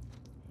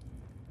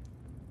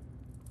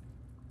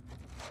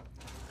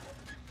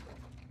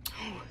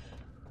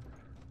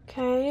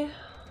 Okay.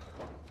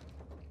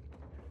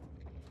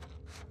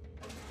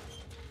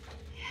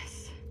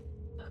 Yes.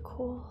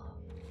 Cool.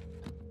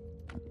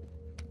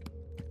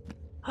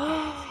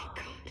 Thank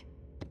God.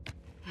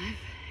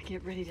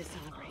 Get ready to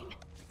celebrate.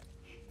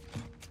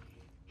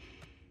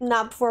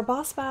 Not before a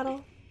boss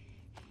battle.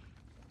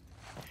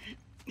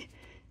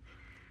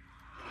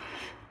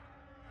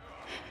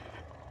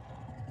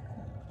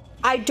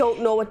 I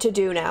don't know what to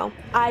do now.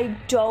 I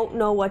don't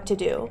know what to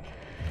do.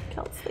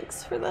 Kels,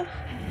 thanks for the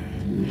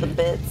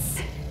bits.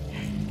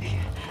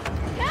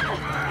 Go,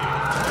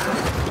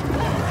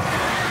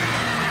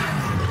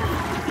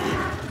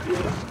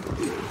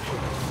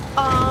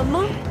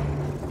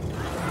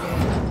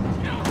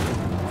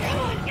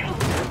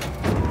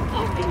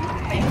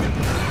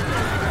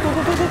 go,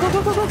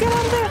 Go, get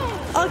out of there!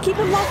 I'll keep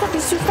him locked up,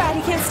 he's too fat,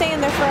 he can't stay in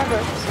there forever.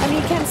 I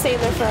mean, he can stay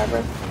in there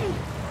forever.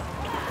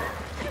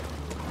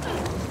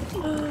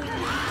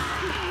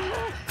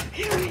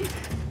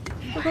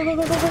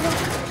 Go.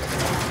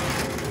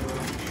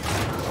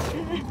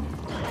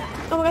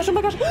 Oh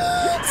my gosh.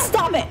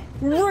 Stop it!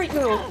 Right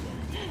now!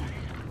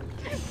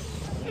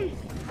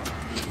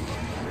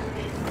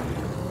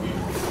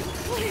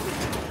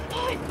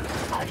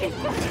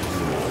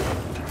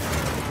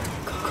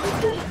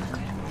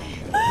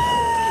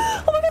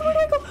 Oh my god, where do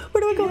I go?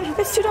 Where do I go?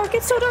 It's too dark,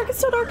 it's so dark, it's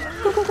so dark.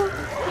 Go.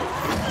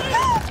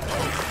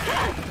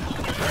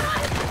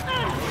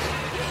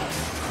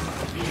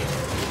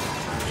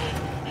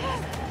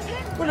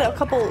 What are a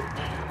couple?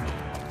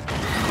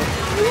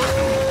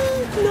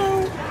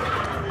 No.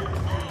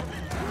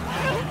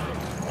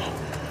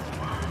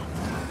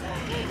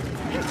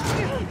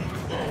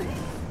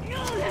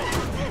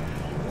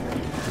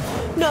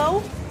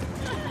 No.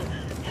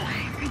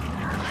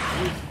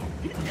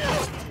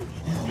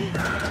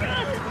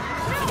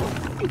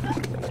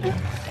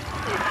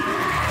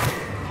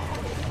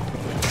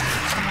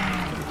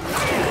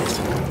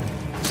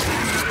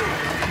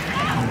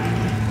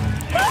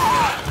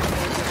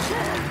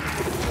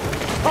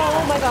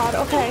 Oh my god,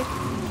 okay.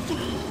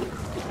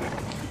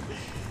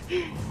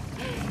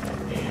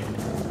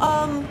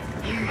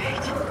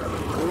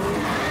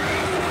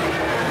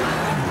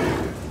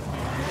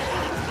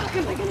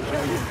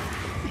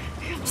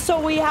 So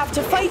we have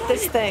to fight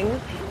this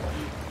thing.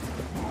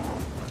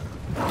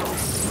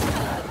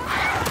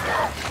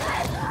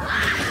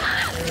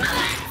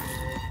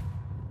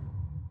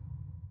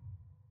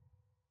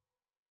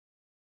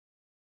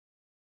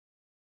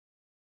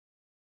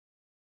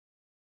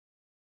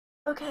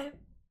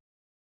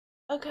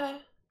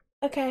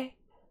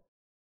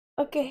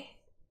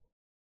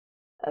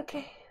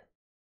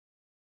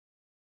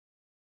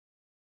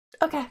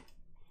 Okay.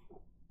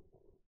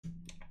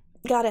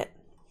 Got it.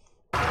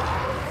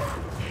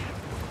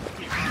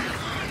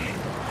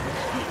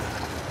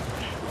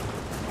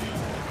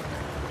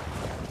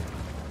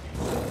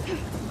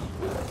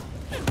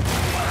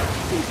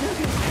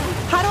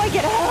 How do I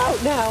get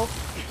out now?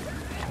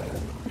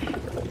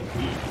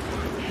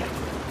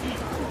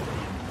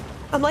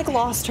 I'm like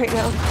lost right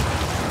now.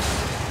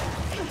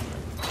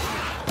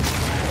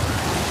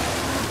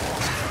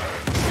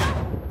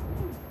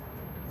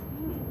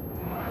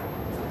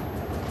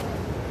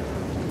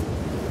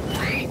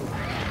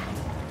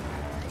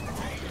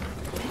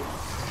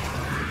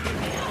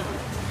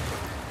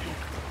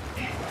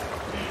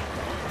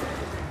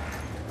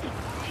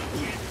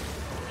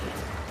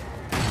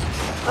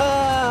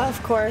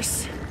 Of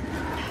course.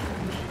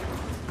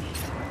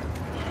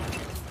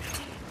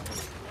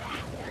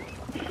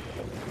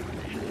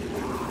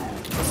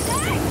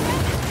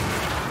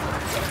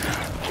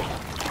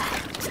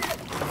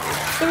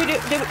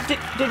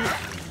 Did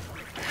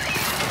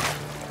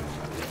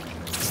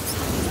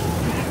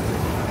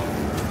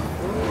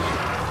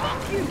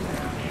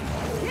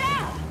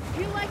Yeah!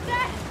 You like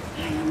that?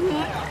 I'm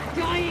not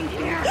dying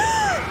here.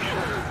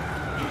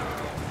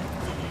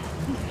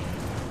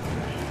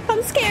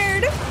 I'm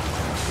scared.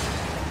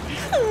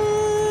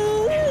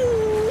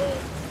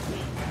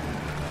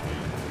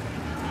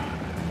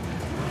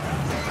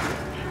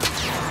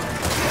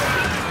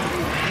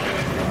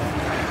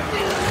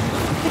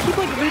 They keep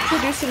like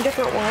reproducing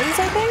different ones,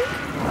 I think.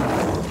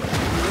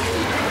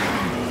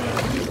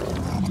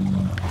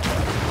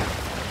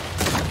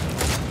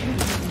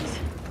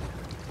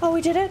 Oh,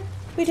 we did it.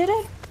 We did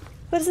it.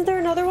 But isn't there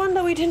another one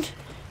that we didn't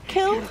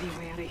kill? Gotta be a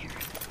way out of here.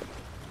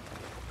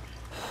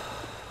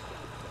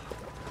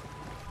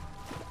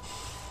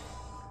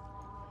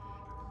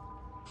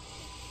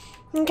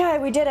 Okay,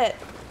 we did it.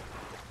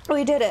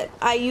 We did it.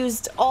 I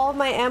used all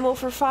my ammo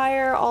for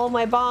fire, all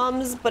my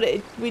bombs, but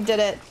we did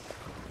it.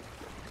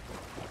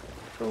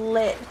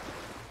 Lit.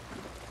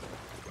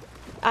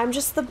 I'm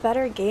just the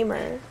better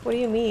gamer. What do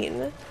you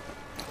mean?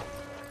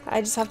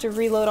 I just have to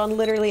reload on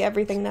literally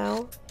everything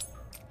now.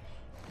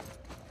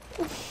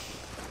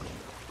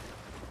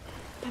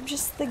 I'm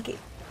just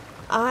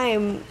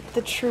I'm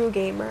the true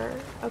gamer,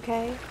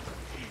 okay?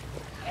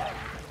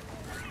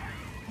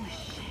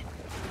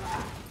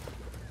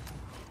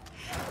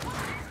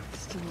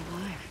 Still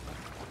alive.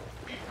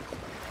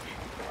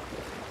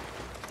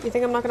 You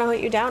think I'm not gonna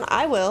hunt you down?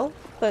 I will,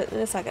 but in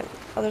a second.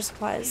 Other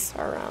supplies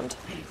are around.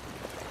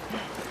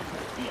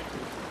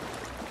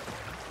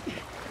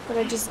 But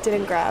I just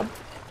didn't grab.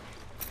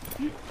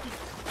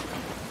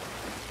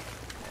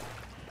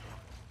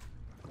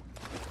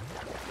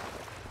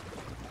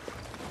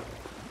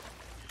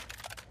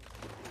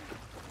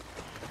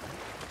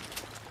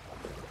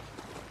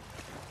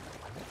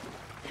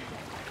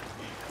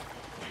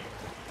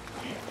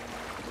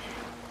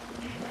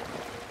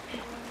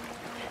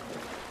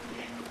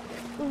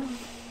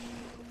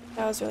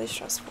 That was really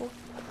stressful.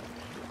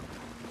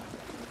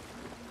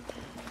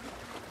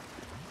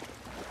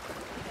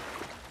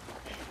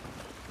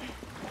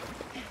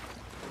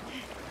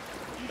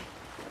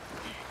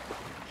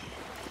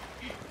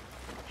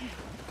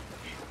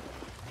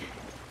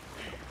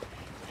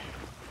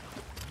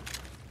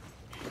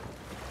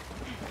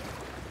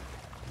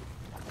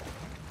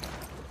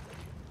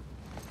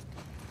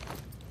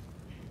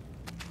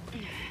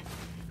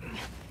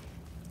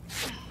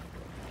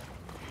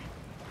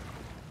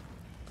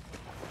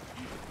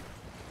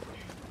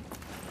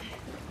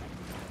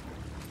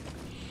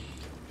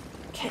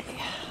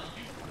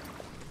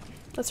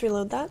 Let's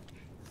reload that.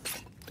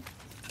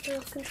 And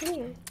let's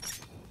continue.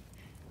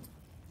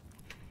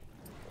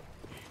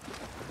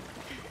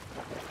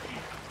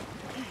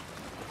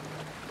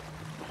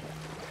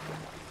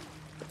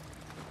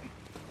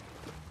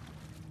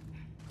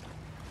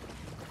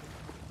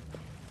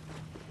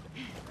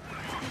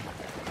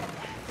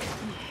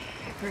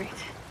 Great.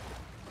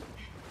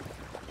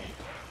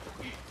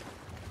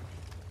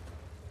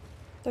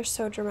 They're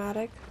so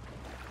dramatic.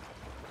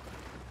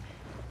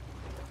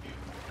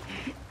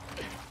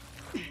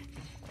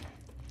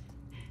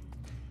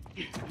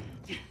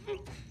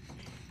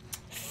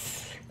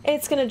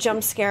 It's gonna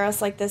jump scare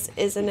us like this,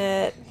 isn't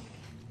it?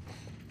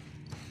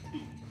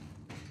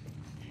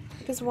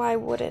 Because why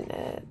wouldn't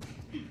it?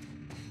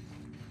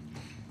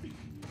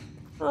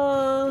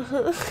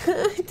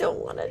 I don't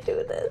want to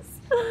do this.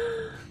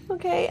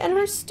 Okay, and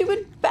her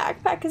stupid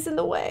backpack is in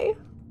the way.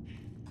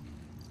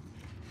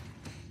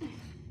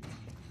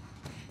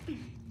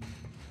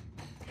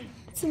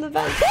 It's in the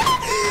vent.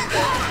 Stop.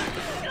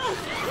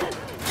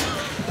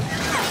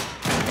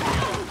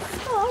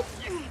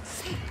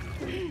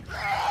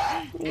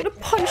 I'm gonna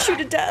punch you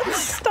to death.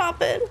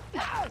 Stop it.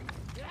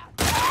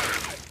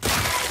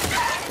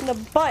 In the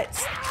butt.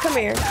 Come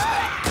here. Is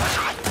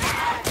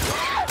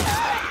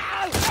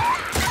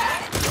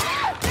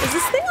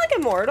this thing like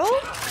immortal?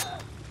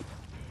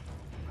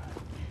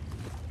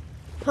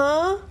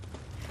 Huh?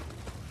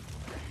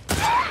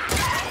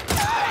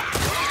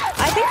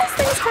 I think this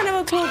thing's kind of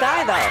a cool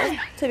guy though,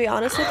 to be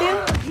honest with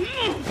you.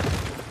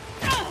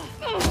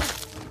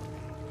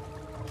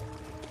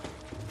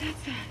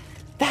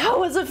 That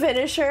was a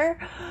finisher.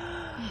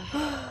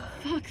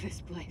 Fuck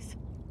this place.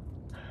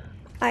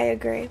 I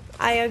agree.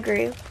 I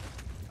agree.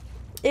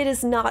 It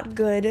is not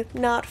good.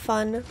 Not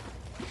fun.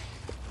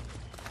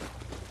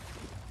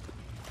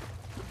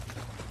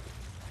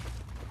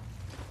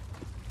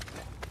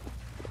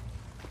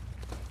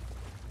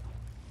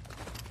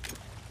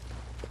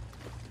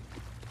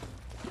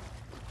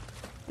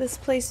 This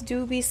place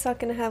do be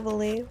sucking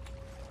heavily.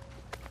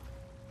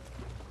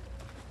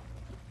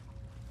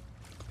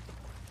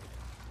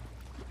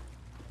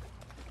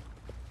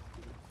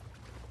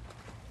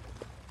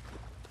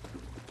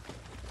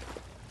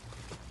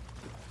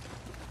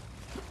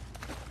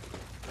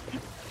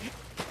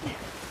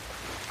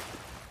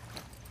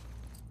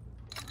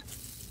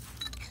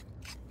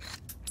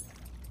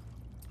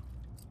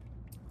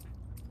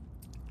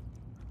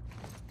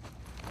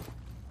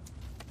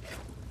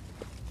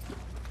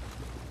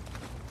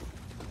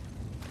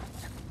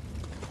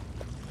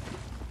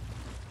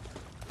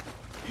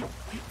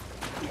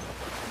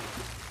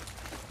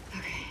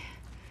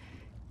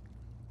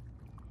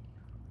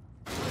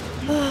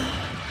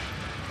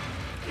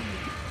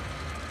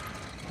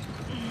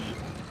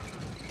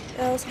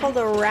 That was called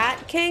a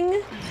Rat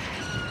King?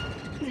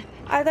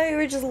 I thought you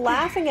were just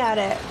laughing at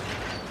it.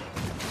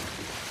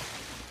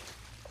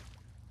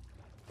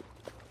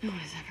 No one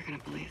is ever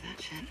gonna believe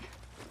that shit.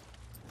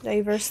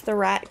 They versed the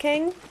Rat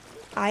King?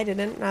 I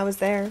didn't, and I was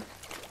there.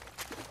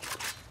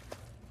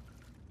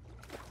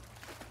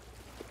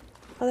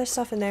 Oh, there's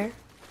stuff in there.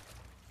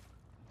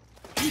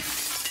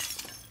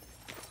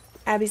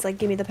 Abby's like,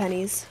 give me the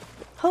pennies.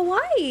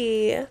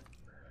 Hawaii!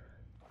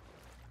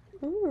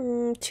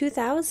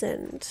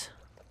 2000.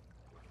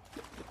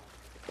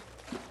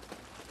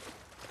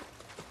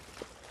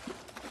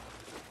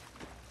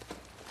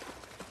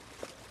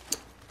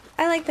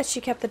 I like that she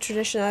kept the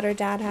tradition that her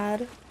dad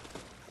had.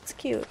 It's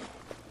cute.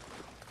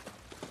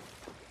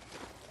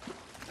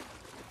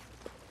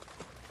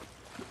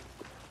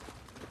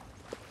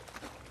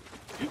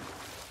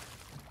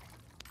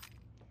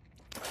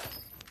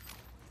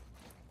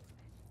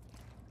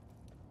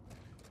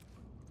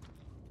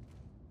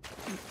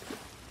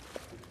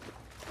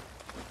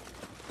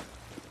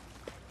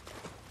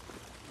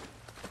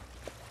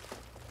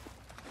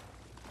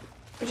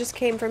 We just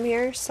came from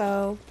here,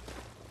 so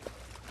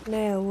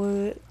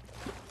no.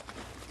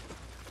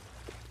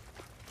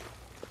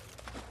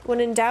 When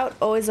in doubt,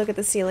 always look at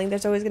the ceiling.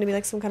 There's always going to be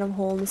like some kind of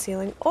hole in the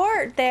ceiling.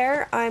 Or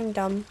there, I'm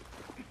dumb.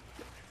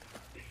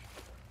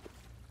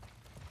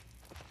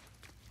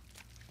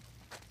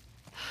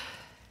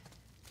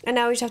 And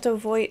now we just have to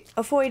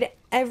avoid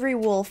every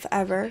wolf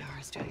ever.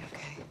 Yara's doing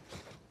okay.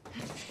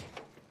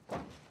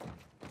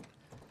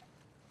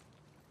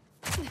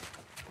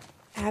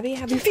 Abby,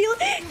 happy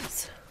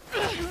feelings!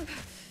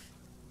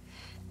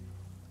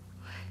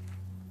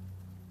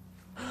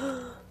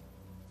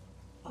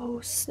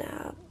 Oh,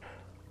 snap.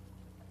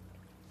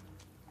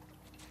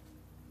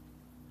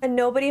 And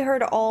nobody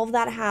heard all of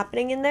that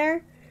happening in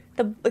there?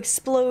 The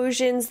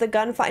explosions, the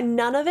gunfire,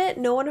 none of it?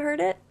 No one heard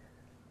it?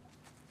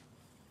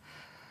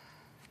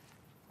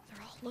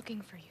 They're all looking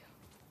for you.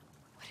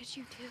 What did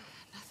you do?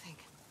 Nothing.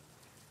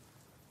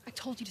 I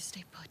told you to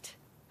stay put.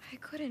 I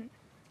couldn't.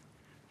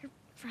 Your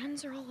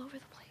friends are all over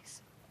the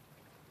place.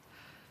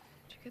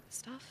 Did you get the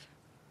stuff?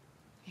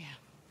 Yeah.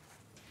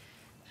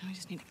 Now we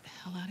just need to get the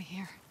hell out of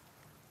here.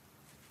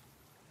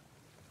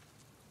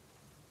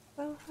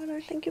 Well, Hunter,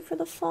 thank you for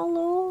the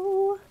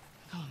follow.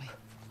 Follow me.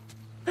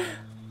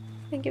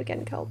 Thank you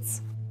again,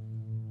 Celts.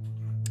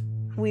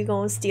 We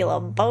gonna steal a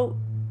boat.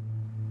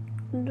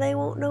 They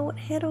won't know what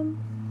hit them.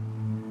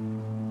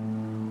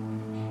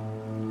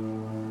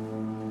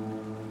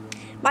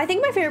 I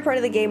think my favorite part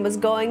of the game was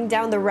going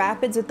down the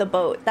rapids with the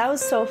boat. That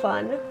was so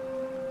fun.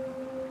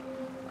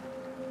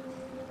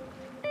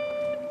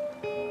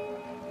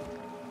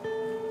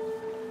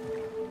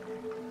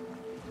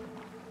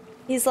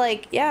 He's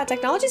like, yeah,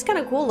 technology's kind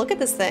of cool. Look at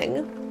this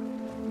thing.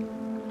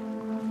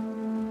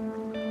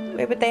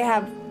 Wait, but they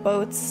have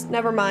boats.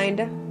 Never mind.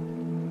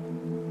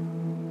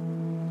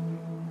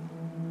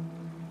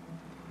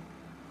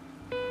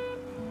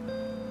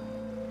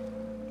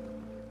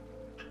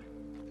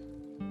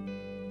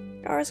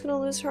 Yara's gonna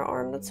lose her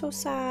arm. That's so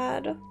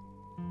sad.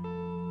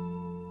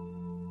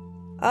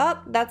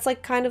 Oh, that's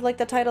like kind of like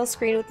the title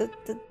screen with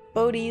the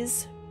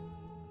boaties.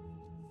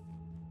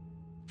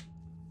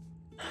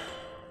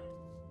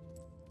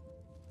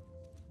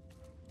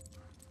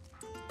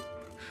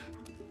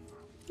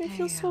 I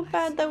feel so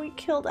bad that we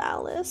killed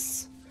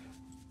Alice.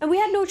 And we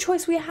had no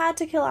choice. We had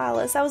to kill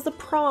Alice. That was the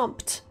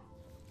prompt.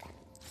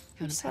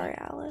 I'm sorry,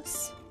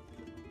 Alice.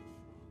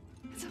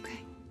 It's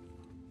okay.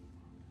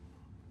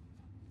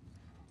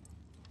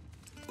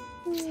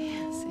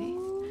 Yeah, see?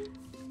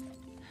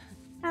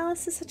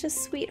 Alice is such a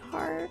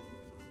sweetheart.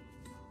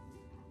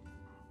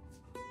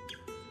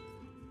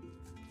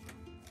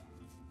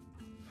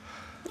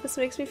 This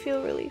makes me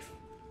feel really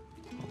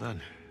Well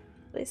done.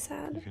 really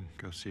sad. You can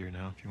go see her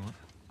now if you want.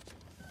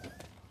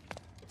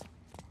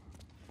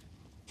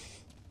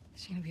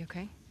 Is she gonna be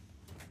okay?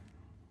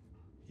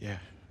 Yeah,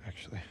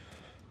 actually.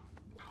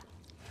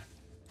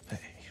 Hey.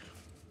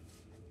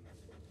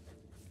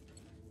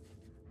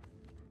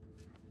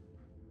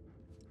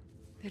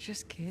 They're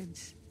just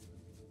kids.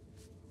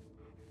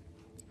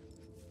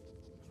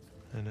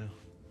 I know.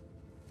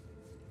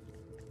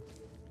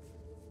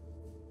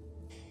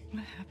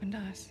 What happened to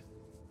us?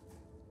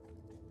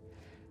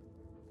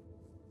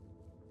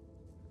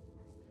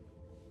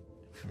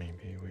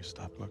 Maybe we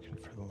stopped looking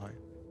for the light.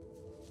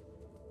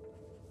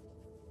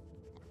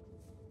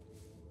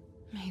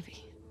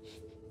 Maybe.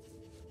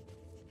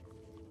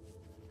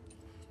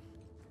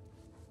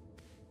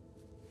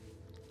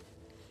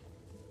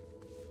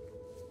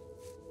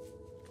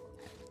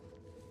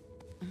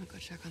 I'm gonna go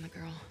check on the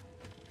girl.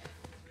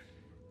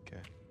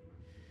 Okay.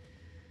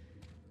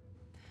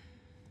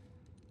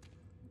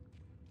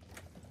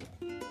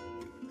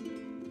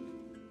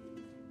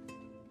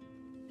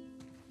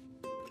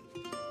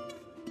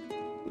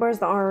 Where's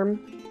the arm?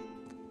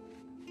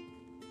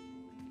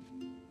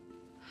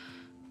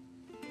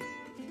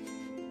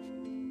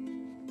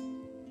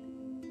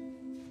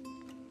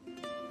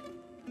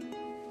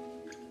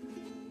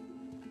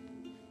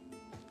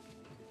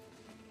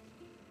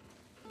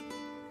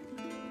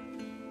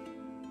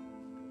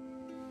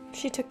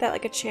 She took that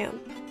like a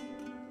champ.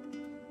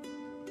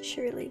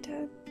 She really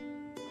did.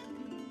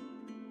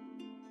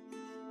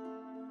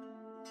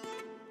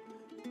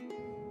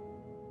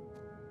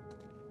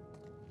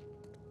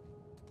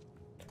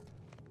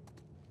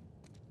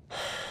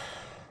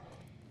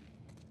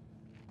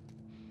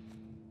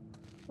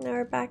 Now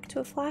we're back to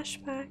a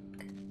flashback.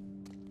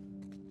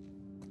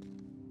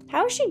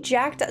 How is she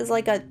jacked as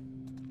like a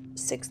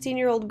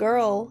 16-year-old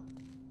girl?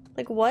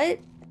 Like what?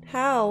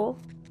 How?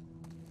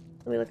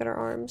 Let me look at her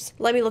arms.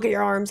 Let me look at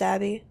your arms,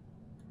 Abby.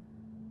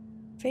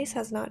 Face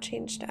has not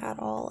changed at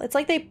all. It's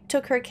like they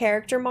took her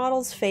character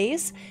model's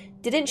face,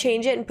 didn't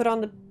change it, and put on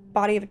the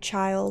body of a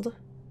child.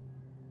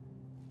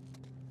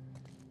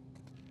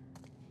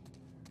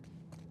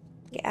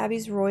 Yeah,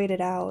 Abby's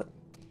roided out.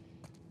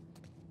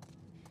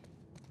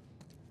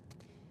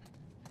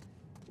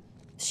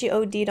 She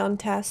OD'd on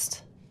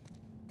test.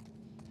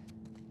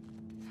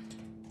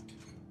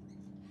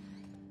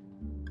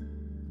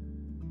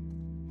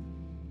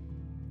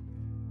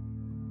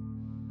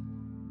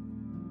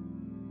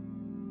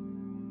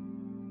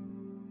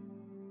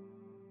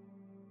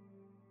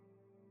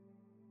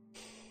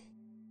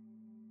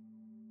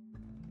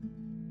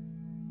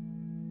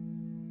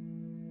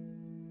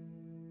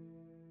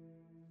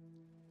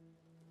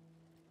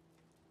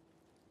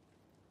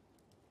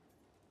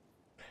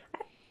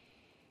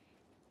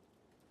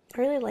 I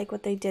really like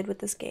what they did with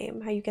this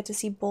game, how you get to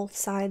see both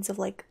sides of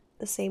like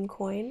the same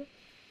coin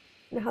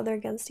and how they're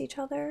against each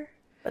other,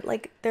 but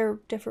like they're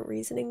different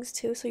reasonings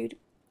too, so you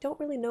don't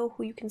really know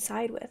who you can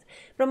side with.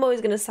 But I'm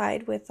always gonna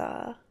side with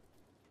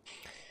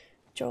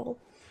Joel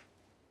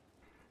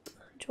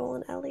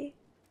and Ellie.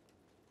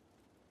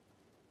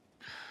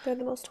 They're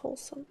the most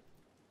wholesome.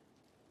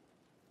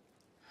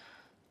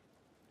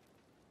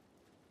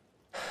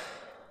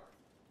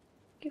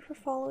 Thank you for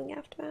following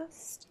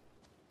Aftermath.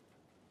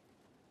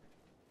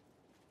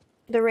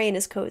 The rain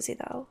is cozy,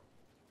 though.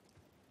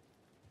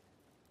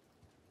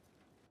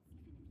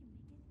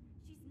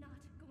 She's not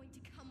going to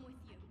come with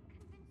you.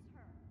 Convince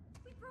her.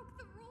 We broke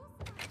the rules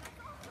tonight.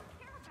 That's all she'll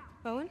care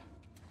about. Bowen?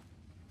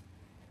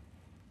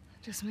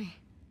 Just me.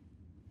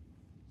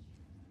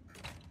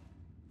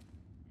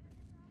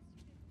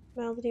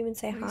 Well, did you even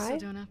say What are you hi?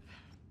 still doing up?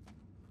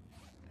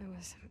 I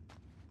was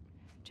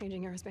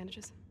changing Yara's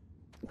bandages.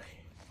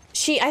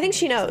 I think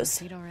she knows.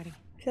 Feet already.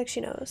 I feel like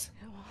she knows.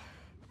 Yeah, well,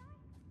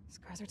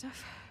 scars are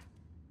tough.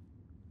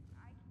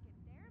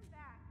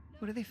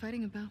 What are they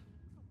fighting about?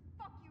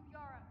 Fuck you,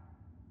 Yara.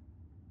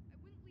 I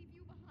wouldn't leave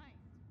you behind.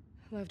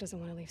 Lev doesn't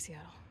want to leave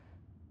Seattle.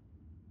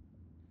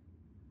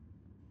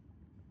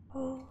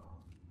 Oh.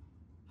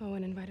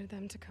 Owen invited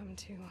them to come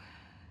to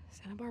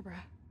Santa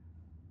Barbara.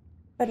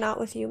 But not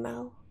with you,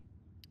 Mel.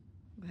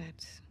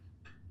 That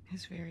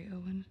is very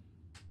Owen.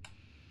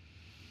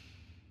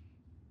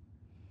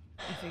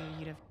 I figured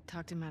you'd have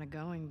talked him out of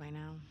going by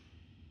now.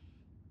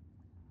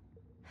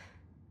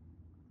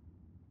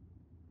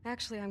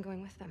 Actually, I'm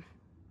going with them.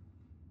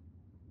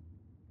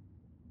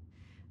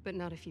 But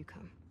not if you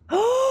come.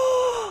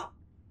 Oh?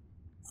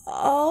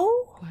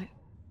 What?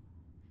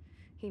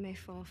 He may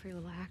fall for your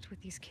little act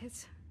with these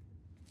kids,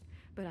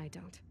 but I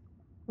don't.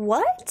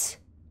 What?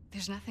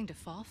 There's nothing to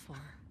fall for.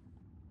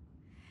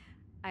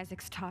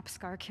 Isaac's top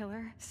scar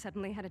killer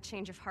suddenly had a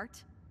change of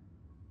heart.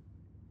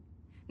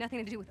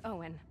 Nothing to do with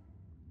Owen,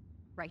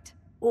 right?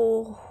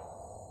 Oh.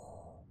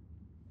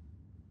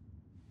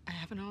 I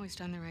haven't always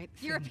done the right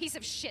thing. You're a piece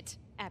of shit,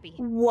 Abby.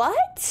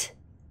 What?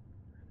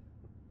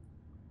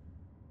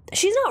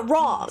 She's not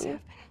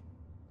wrong,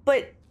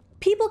 but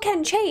people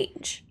can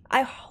change.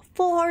 I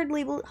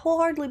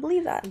wholeheartedly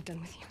believe that. I'm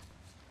done with you.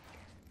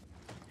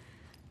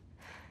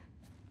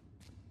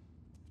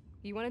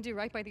 You want to do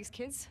right by these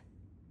kids?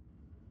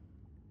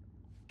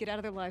 Get out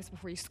of their lives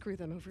before you screw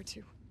them over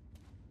too.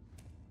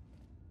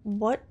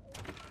 What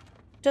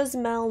does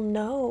Mel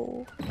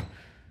know?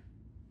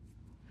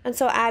 And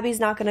so Abby's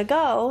not gonna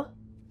go.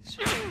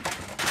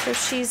 So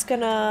she's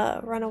gonna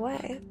run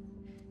away.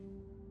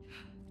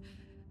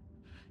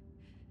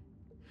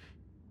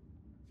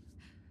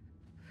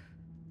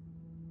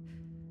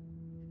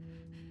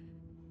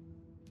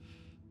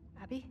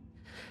 Abby?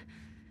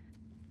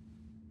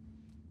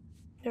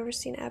 Never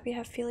seen Abby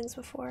have feelings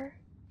before.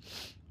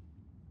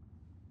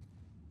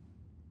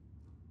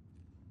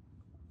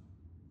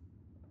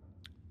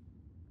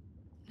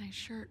 Nice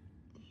shirt.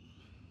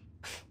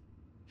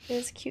 It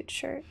is a cute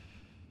shirt.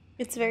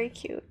 It's very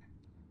cute.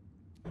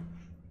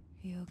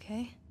 You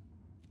okay?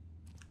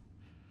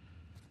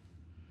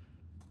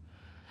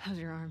 How's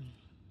your arm?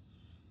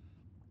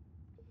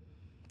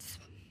 It's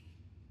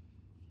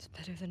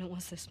better than it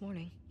was this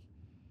morning.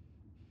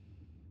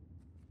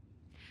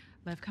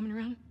 Lev coming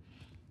around?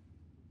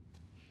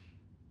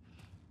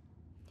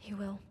 He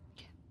will.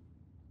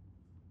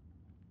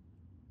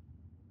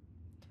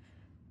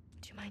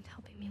 Do you mind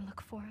helping me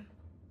look for him?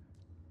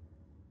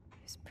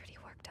 He's pretty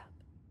worked up.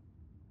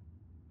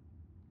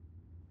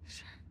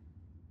 Sure.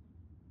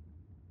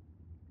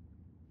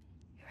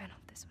 He ran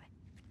off this way.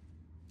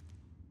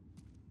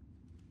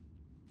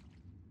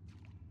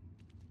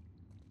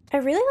 I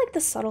really like the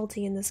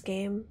subtlety in this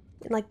game.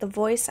 Like the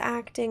voice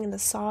acting and the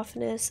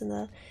softness and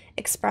the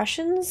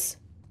expressions.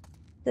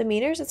 The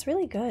meters, it's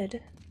really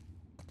good.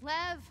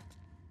 Lev!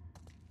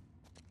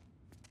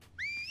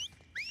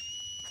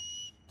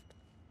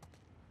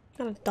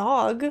 Not a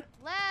dog.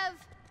 Lev!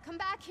 Come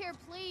back here,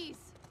 please!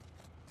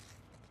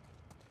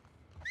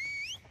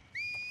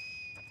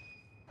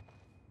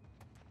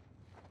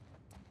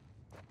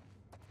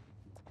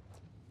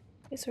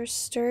 These are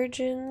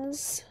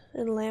sturgeons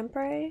and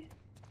lamprey.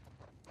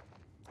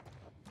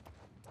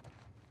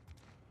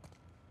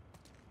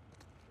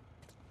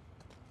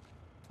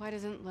 Why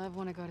doesn't Lev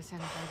want to go to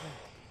Santa Barbara?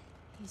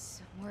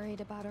 He's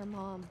worried about our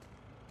mom.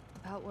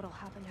 About what'll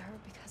happen to her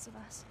because of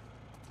us.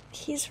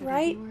 He's Should I be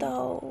right, worried?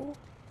 though.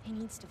 He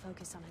needs to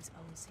focus on his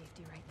own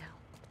safety right now.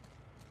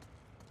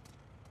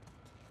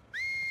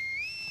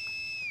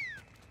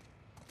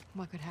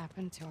 What could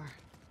happen to her?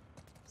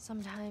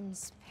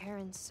 Sometimes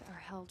parents are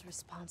held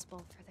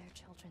responsible for their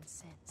children's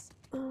sins.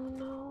 Oh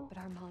no. But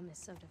our mom is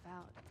so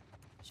devout,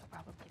 she'll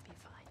probably be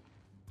fine.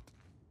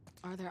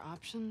 Are there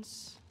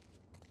options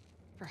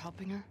for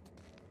helping her?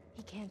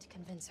 He can't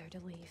convince her to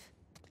leave.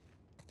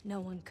 No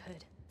one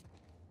could.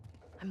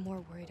 I'm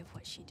more worried of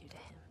what she'd do to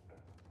him.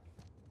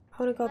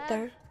 I wanna go up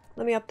there.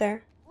 Let me up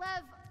there.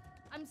 Lev,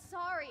 I'm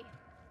sorry.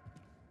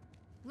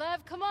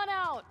 Lev, come on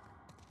out!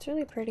 It's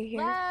really pretty here.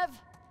 Lev! I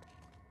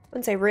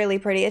wouldn't say really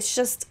pretty, it's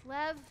just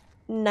Lev!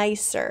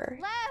 nicer.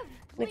 Lev!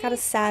 In a kind of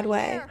please, sad come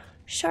way. here.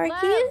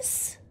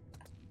 Sharkies?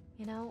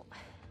 You know,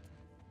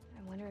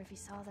 I wonder if he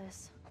saw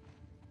this.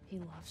 He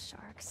loves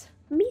sharks.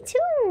 Me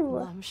too.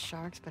 Loves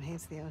sharks but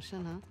hates the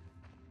ocean,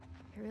 huh?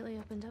 He really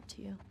opened up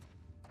to you.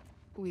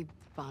 We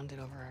bonded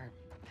over our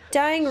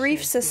Dying reef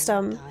shared fear of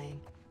system.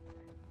 dying.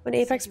 When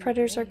apex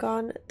predators are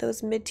gone,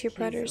 those mid-tier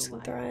predators can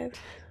alive. thrive.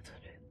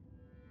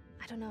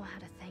 I don't know how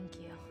to thank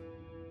you.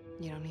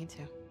 You don't need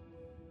to.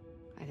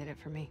 I did it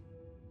for me.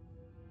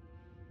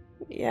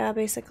 Yeah,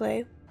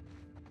 basically.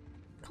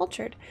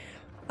 Cultured.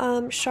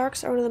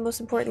 Sharks are one of the most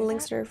important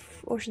links in our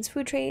ocean's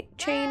food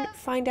chain.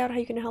 Find out how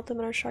you can help them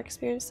in our shark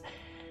experience.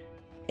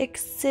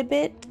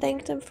 Exhibit.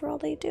 Thank them for all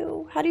they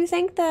do. How do you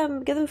thank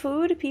them? Give them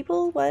food?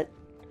 People? What?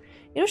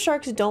 You know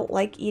sharks don't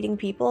like eating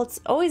people. It's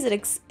always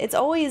it's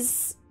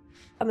always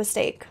a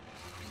mistake.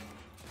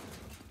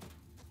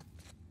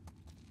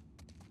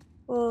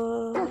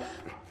 Whoa.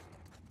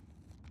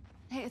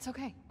 It's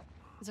okay.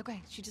 It's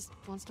okay. She just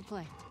wants to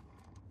play.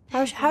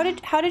 How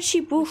did she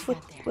boof What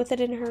you got there? with it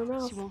in her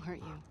mouth? She won't hurt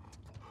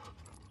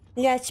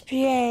you. Let's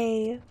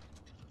play.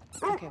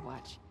 Okay,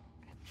 watch.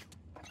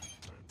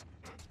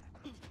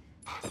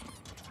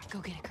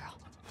 Go get it, girl.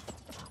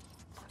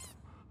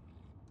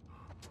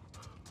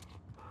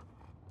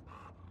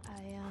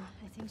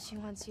 I think she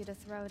wants you to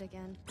throw it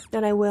again.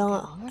 And I will,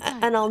 Okay, one more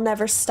time. and I'll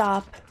never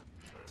stop.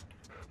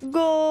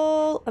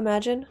 Goal.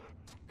 Imagine.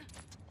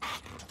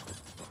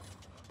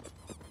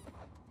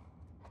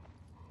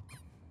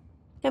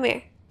 Come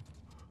here.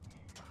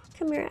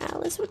 Come here,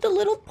 Alice, with the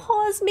little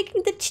paws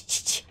making the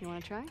ch-ch-ch. You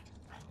want to try?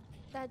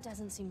 That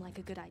doesn't seem like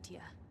a good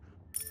idea.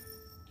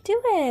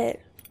 Do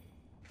it.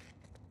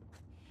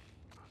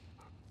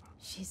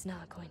 She's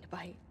not going to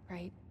bite,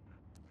 right?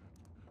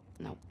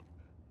 Nope.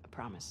 I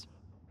promise.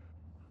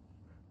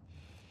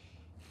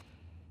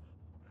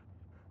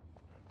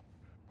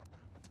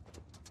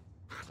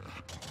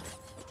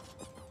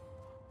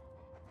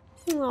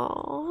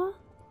 Aww.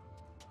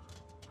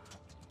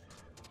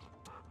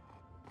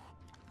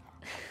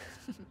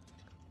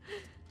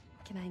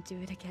 Can I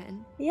do it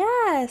again? I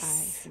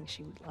Yes. think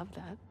she would love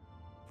that.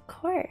 Of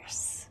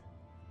course.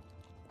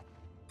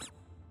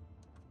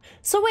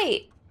 So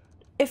wait,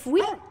 if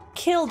we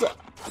killed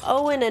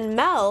Owen and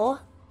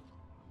Mel,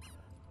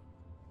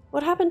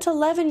 what happened to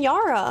Lev and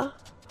Yara?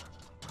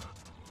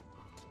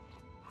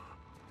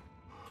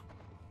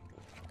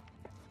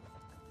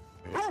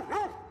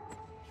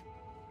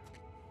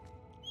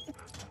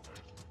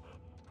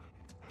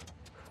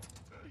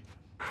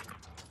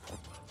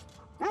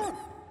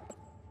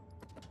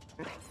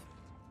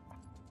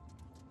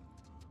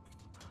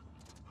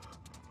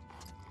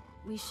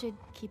 We should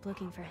keep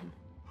looking for him.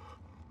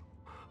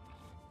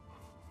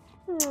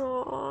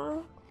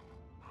 Aww.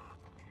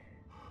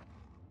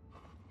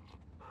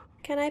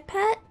 Can I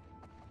pet?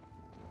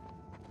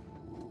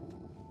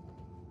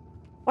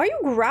 Why are you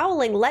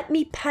growling? Let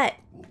me pet.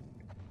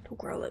 Don't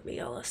growl at me,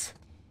 Alice.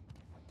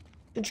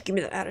 Don't you give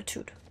me that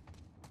attitude.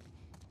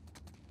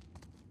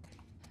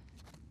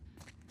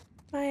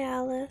 Bye,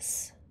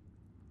 Alice.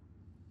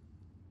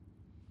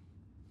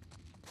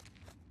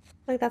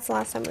 Like that's the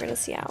last time we're gonna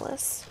see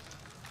Alice.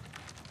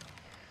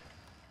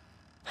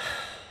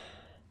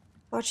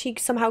 Watch, he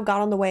somehow got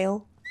on the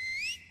whale.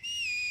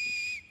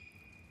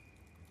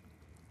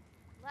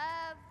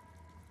 Lev!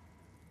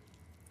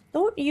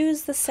 Don't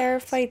use the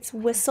Seraphite's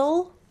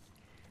whistle.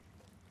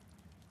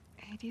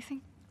 Hey, do you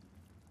think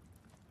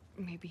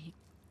maybe he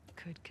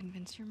could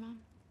convince your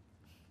mom?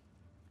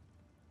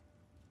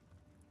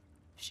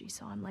 If she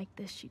saw him like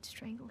this, she'd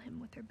strangle him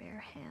with her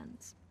bare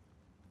hands.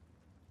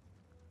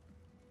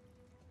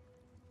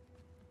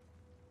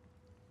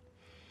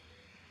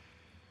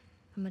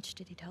 How much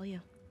did he tell you?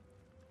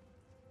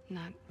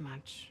 Not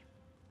much.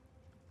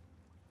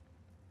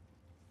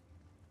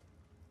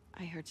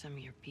 I heard some of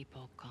your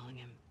people calling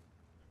him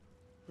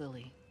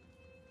Lily.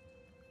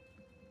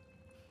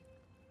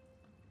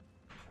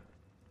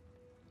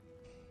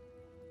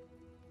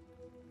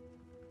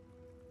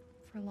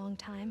 For a long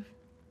time,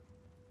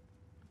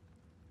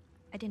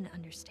 I didn't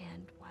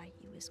understand why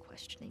he was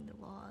questioning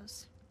the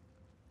laws,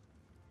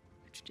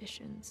 the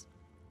traditions.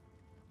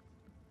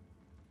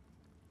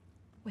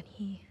 When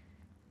he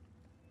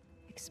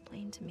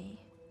explained to me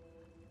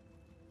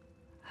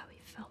how he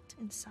felt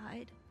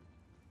inside,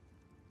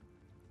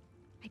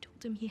 I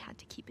told him he had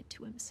to keep it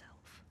to himself.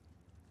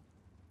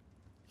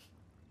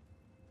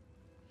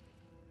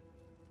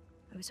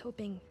 I was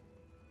hoping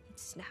he'd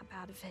snap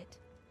out of it.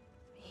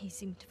 He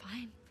seemed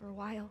fine for a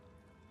while.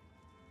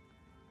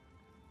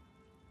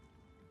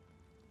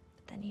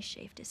 But then he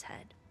shaved his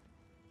head.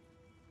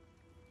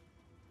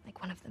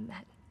 Like one of the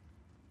men.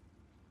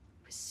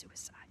 It was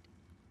suicide.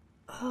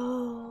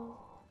 Oh.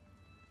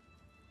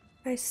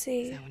 I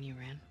see. Is that when you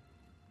ran?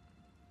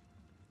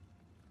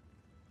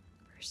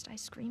 First, I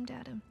screamed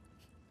at him.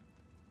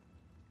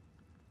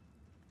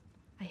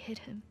 I hit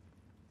him.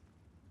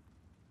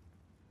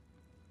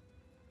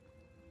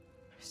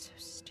 I was so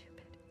stupid.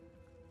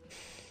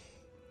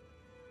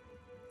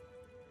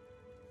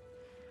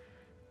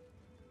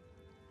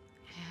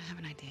 Yeah, I have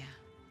an idea.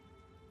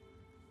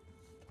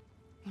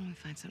 Why don't we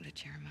find something to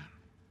cheer him up?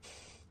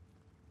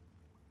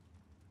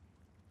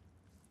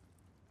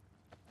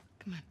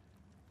 Come on.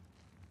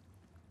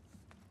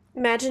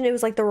 Imagine it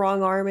was like the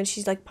wrong arm and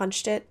she's like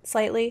punched it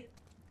slightly.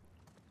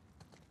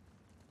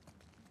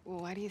 Well,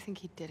 why do you think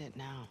he did it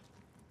now?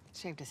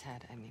 Shaved his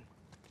head, I mean.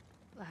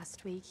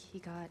 Last week, he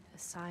got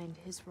assigned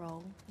his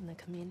role in the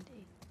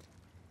community.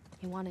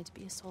 He wanted to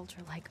be a soldier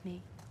like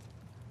me,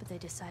 but they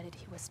decided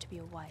he was to be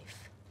a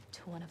wife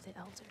to one of the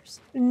elders.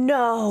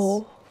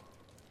 No.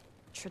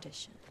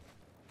 Tradition.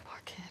 Poor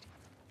kid.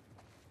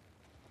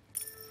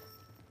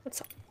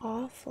 That's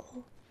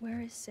awful.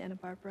 Where is Santa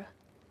Barbara?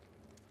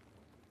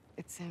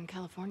 It's in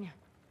California.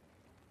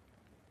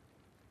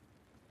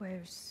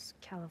 Where's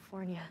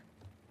California?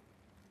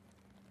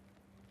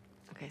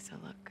 Okay, so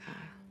look,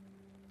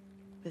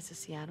 this is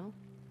Seattle,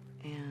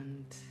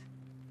 and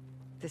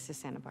this is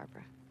Santa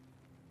Barbara.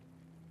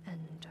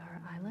 And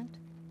our island?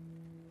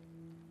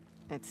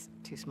 It's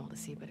too small to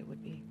see, but it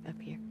would be up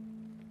here.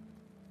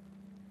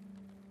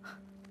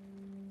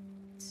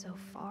 So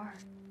far.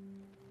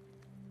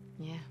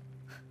 Yeah.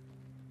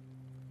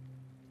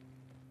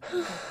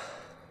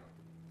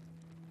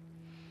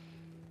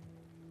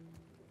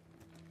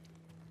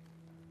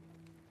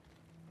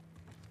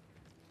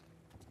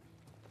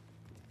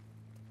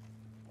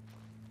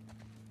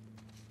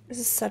 This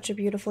is such a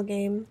beautiful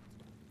game.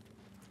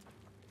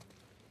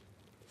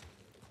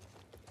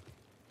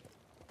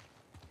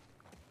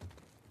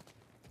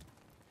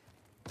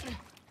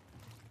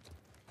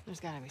 There's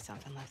gotta be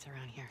something left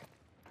around here.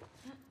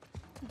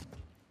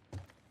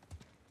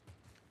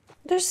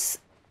 There's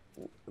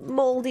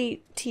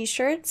moldy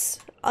t-shirts.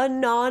 A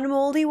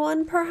non-moldy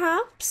one,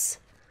 perhaps?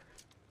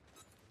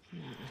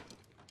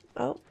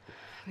 Oh.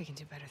 We can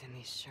do better than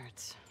these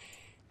shirts.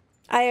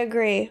 I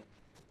agree.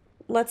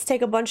 Let's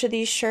take a bunch of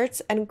these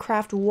shirts and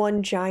craft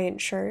one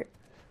giant shirt.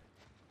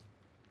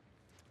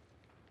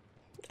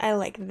 I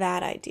like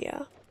that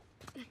idea.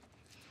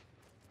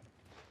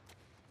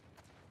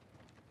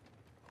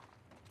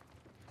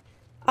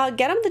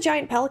 Get him the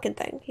giant pelican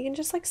thing. He can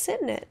just like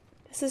sit in it.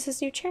 This is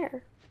his new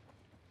chair.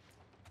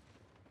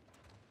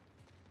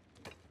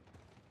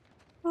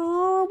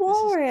 Oh,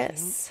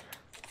 walrus.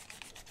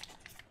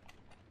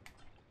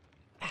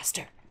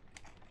 Faster.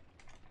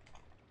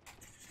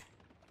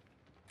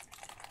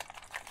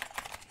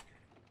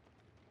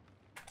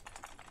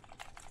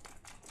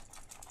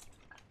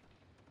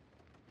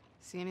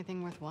 See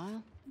anything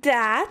worthwhile?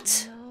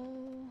 That.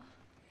 No.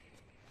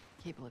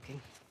 Keep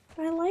looking.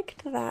 I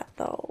liked that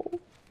though.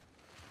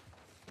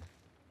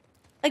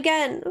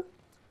 Again.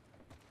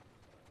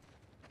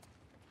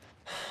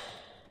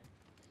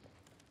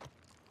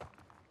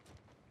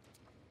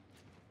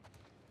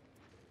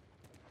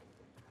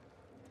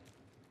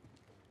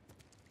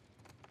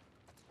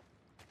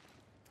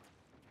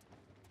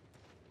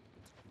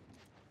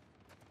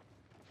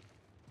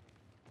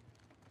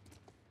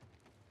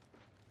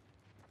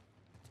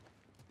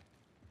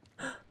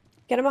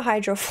 Get him a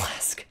hydro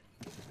flask.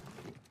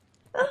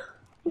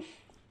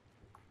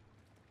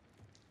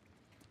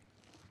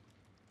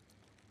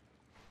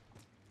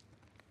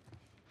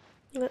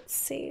 Let's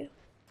see.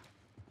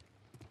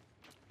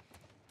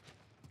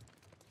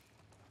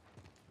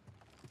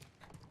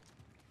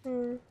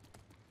 You're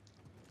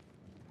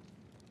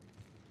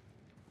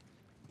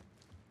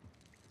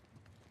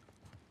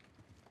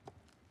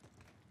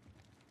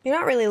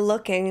not really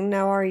looking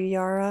now, are you,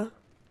 Yara?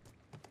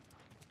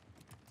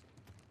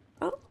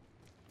 Oh.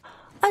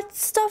 A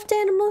stuffed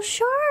animal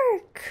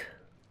shark!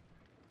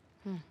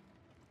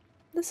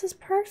 This is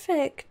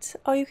perfect.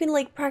 Oh, you can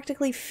like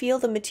practically feel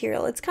the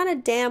material. It's kind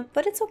of damp,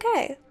 but it's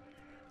okay.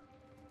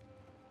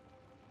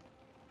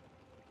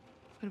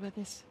 What about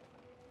this?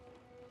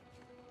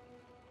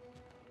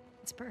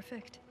 It's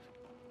perfect.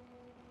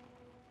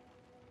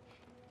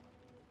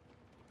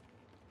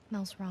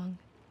 Mel's wrong,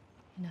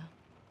 you know.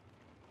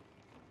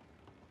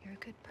 You're a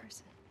good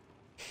person.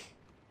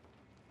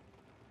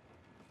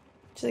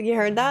 She's like, you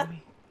heard that?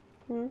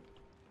 I know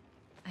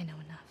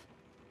enough.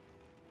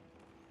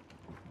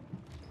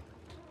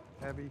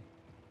 Abby,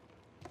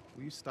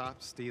 will you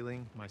stop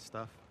stealing my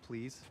stuff,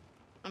 please?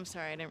 I'm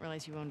sorry, I didn't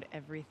realize you owned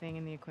everything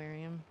in the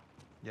aquarium.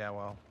 Yeah,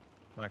 well,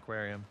 my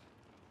aquarium,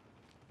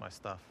 my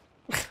stuff.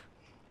 I'm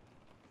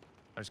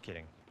just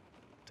kidding.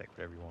 Take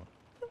whatever you want.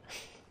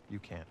 You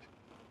can't.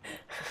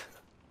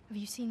 Have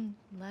you seen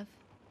Lev?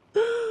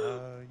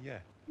 Yeah,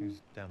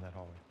 he's down that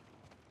hallway.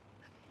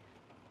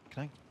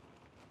 Can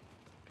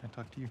I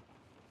talk to you?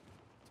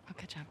 I'll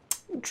catch up.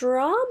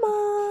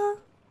 Drama.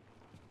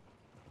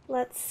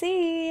 Let's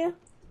see.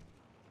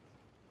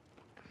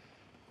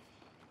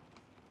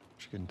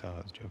 She couldn't tell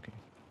I was joking.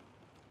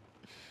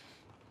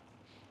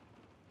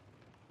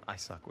 I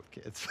suck with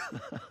kids.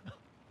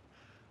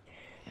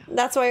 Yeah.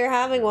 That's why you're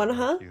having one,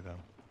 huh? You, though.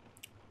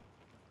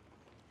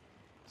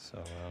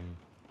 So,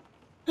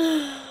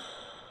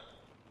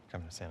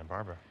 coming to Santa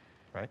Barbara,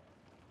 right?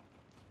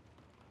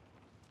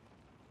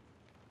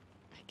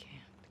 I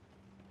can't.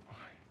 Why?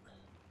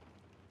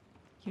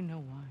 You know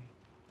why.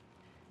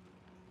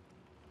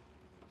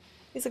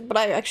 He's like, but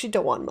I actually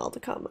don't want Mel to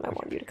come, and I We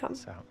want can you to figure come.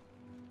 this out.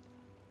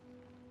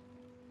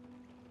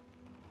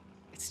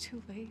 It's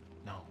too late.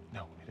 No,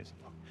 it isn't.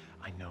 Look,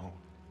 I know.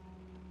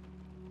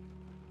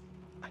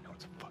 I know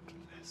it's a fucking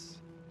mess.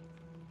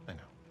 I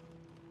know.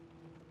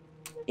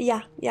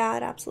 Yeah,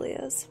 it absolutely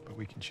is. But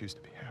we can choose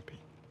to be happy.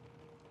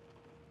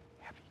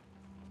 Happy.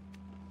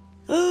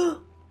 We're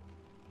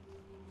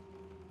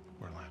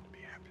allowed to be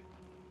happy.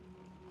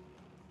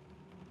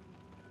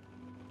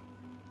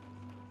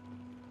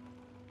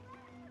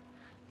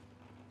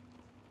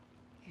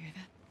 You hear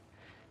that?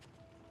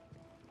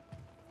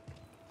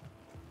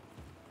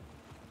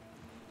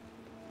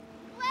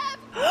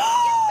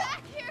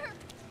 Back here!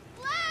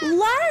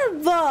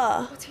 Lev!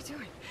 What's he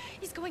doing?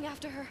 He's going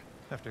after her.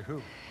 After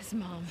who? His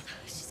mom.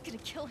 She's gonna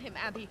kill him,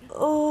 Abby.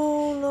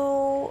 Oh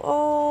no.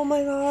 Oh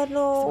my god, Is it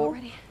no.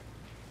 ready?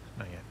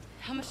 Not yet.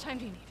 How much time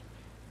do you need?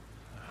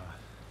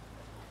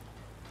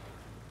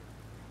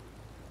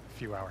 A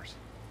few hours.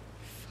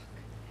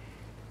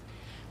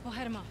 We'll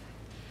head him off.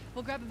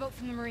 We'll grab a boat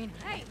from the marina.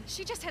 Hey,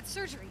 she just had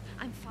surgery.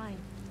 I'm fine.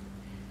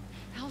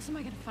 How else am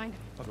I gonna find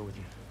him? I'll go with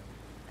you.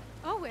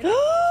 Owen!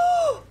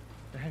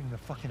 They're heading to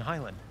the fucking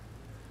island.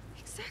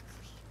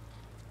 Exactly.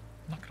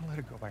 I'm not gonna let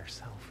her go by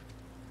herself.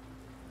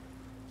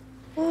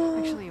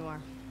 Actually, you are.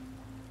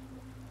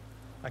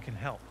 I can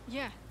help.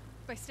 Yeah,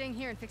 by staying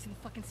here and fixing the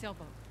fucking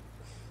sailboat.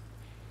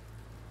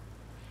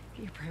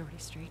 Get your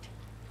priorities straight.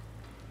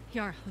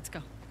 Yara, let's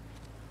go.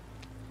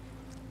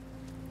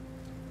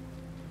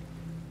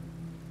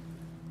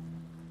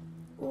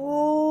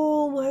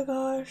 Oh my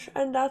gosh,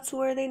 and that's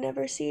where they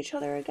never see each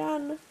other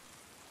again.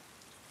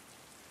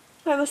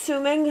 I'm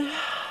assuming.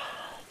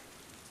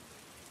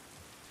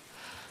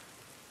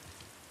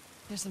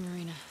 There's the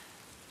marina.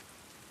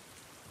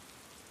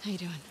 How you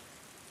doing?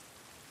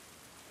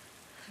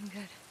 I'm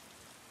good.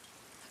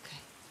 Okay.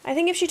 I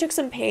think if she took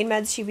some pain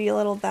meds, she'd be a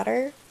little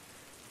better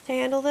to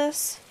handle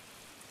this.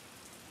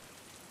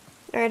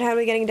 Alright, how are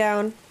we getting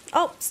down?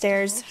 Oh,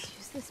 stairs.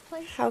 Use this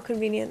place? How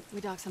convenient.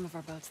 We docked some of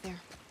our boats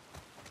there.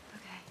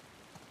 Okay.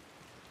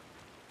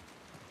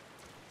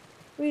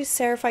 These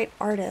Seraphite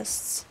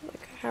artists.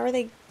 Like, how are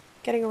they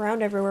getting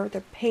around everywhere with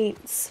their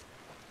paints?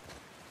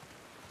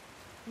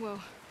 Whoa.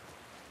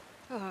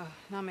 Oh,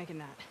 not making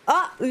that.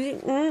 Ah!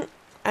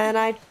 And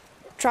I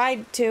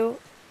tried to.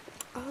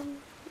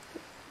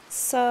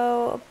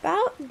 So,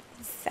 about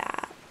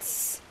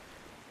that.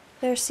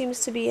 There seems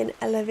to be an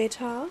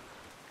elevator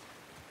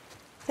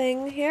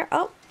thing here.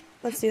 Oh,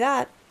 let's do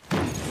that.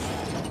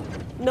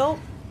 Nope.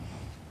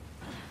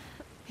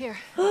 Here.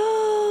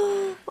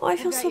 Oh, I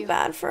feel got so you.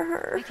 bad for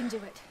her. I can do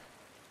it.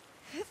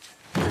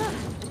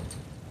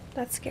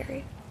 That's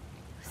scary.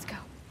 Let's go.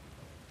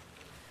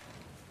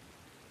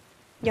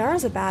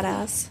 Yara's a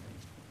badass.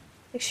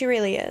 Like, she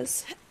really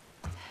is.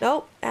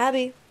 Nope,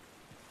 Abby.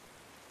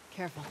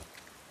 Careful.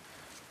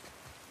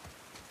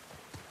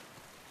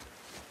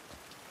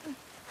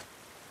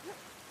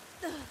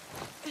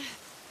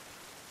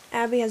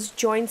 Abby has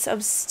joints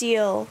of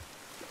steel.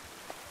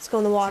 Let's go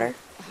in the water.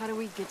 How do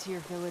we get to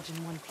your village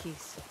in one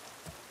piece?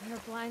 There are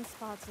blind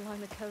spots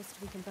along the coast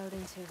we can boat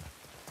into.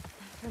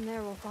 From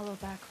there, we'll follow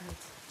back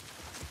roads.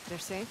 They're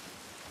safe?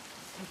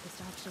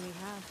 Safest option we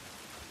have.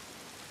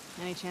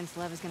 Any chance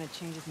Lev is gonna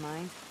change his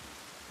mind?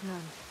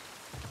 None.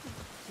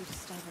 Too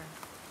stubborn.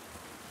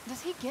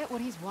 Does he get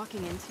what he's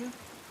walking into?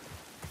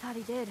 I thought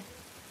he did.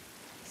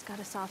 He's got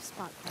a soft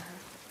spot for her.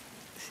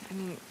 I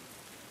mean,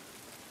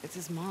 it's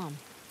his mom.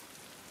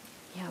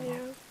 Yeah, Yeah.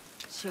 well,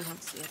 she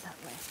won't see it that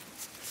way.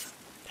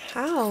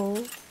 How?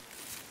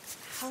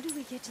 How do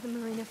we get to the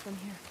marina from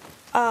here?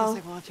 Guess Oh,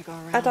 like we'll have to go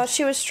around. I thought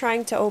she was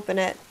trying to open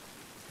it,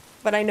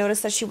 but I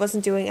noticed that she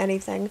wasn't doing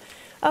anything.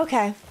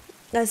 Okay,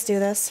 let's do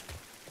this.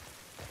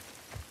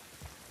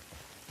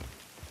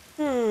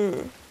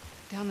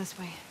 Down this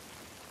way.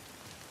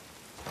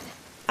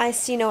 I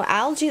see no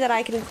algae that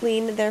I can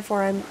clean,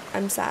 therefore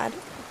I'm sad.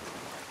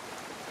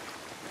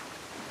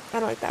 I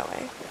don't like that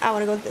way. I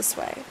want to go this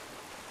way.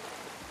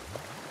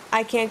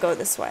 I can't go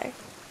this way.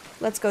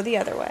 Let's go the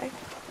other way.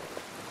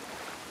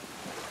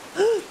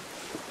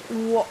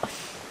 Whoa.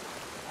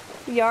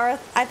 Yara,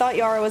 I thought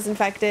Yara was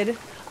infected.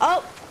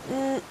 Oh,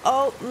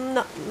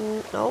 no,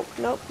 nope,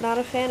 nope, not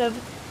a fan of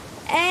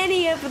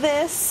any of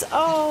this.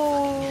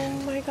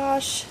 Oh my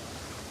gosh.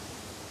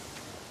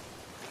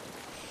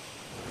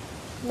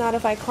 Not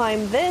if I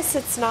climb this,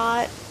 it's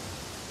not.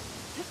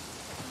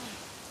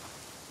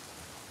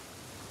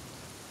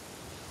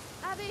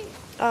 Abby!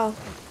 Oh,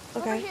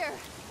 okay. Over here!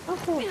 Oh,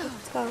 cool.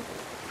 Let's go.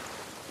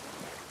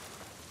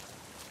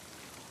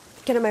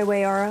 Get in my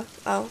way, Yara.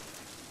 Oh.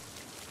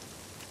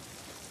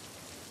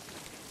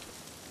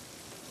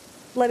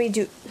 Let me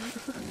do...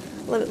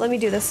 let me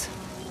do this.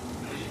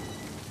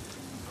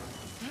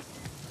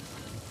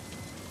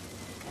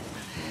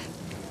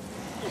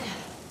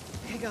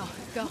 Okay, go,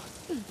 go.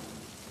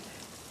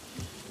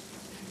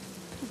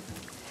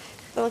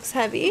 That looks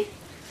heavy.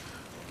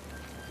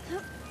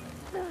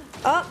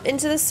 Up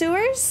into the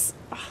sewers?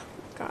 Oh,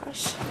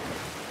 gosh.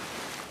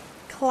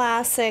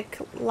 Classic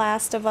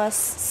Last of Us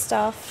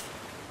stuff.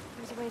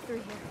 There's a way through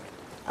here.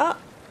 Oh,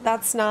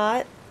 that's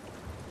not.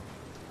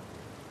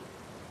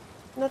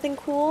 Nothing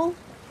cool?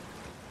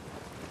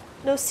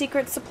 No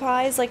secret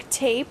supplies like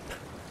tape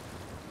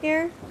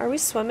here? Are we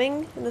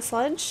swimming in the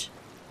sludge?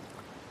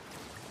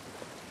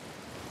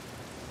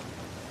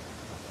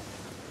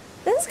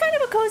 This is kind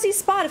of a cozy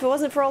spot if it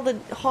wasn't for all the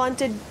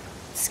haunted,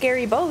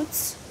 scary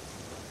boats.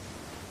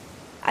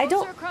 I Boats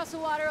don't... are across the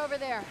water over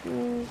there.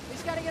 We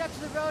just gotta get up to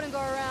the road and go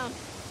around.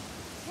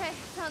 Okay,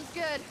 sounds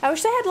good. I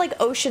wish they had like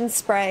ocean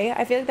spray.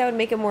 I feel like that would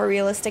make it more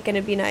realistic and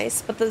it'd be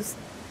nice. But the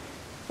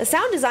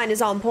sound design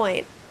is on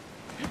point.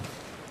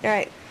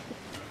 Alright.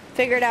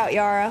 Figure it out,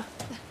 Yara.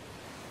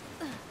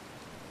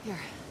 Here.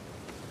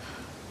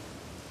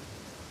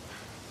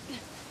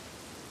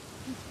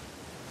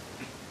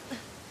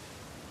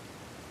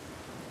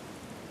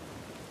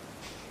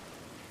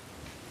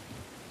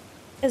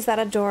 Is that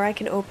a door I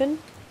can open?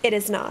 It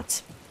is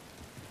not.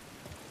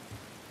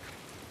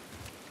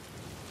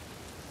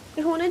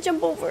 I want to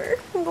jump over.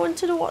 I'm going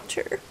to the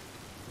water.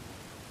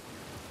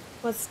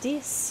 What's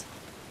this?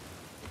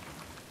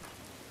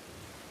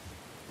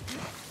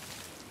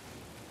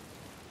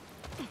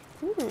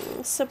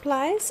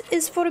 Supplies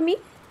is for me.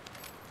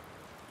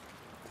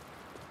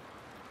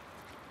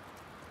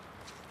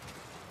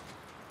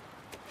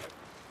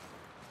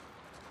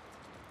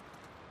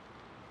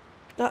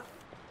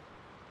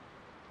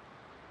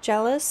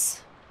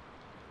 Jealous.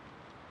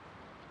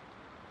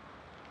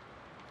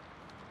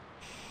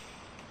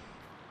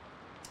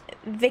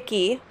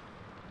 Vicky.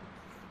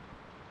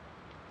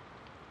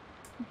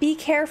 Be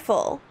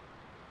careful.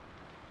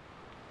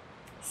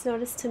 It's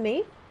noticed to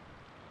me.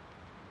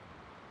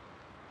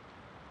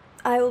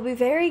 I will be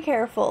very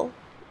careful.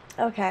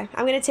 Okay,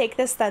 I'm gonna take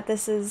this that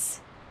this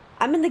is...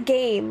 I'm in the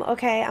game,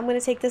 okay? I'm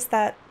gonna take this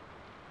that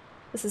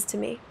this is to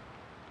me.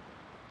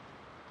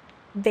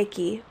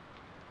 Vicky.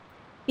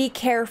 Be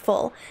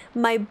careful.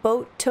 My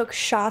boat took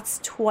shots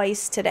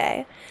twice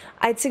today.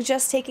 I'd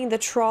suggest taking the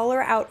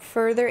trawler out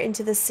further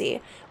into the sea.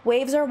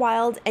 Waves are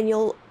wild and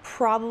you'll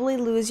probably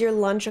lose your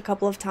lunch a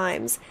couple of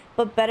times,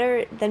 but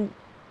better than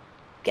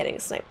getting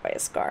sniped by a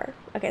scar.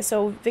 Okay,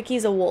 so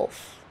Vicky's a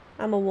wolf.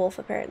 I'm a wolf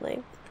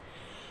apparently.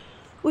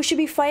 We should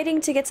be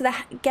fighting to get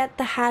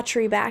the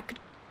hatchery back.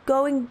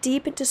 Going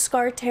deep into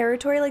Scar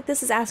territory like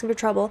this is asking for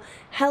trouble.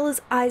 Hell is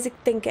Isaac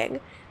thinking?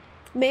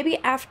 Maybe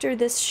after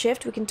this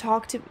shift we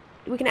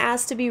can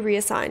ask to be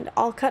reassigned.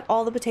 I'll cut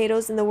all the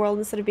potatoes in the world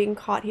instead of being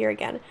caught here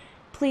again.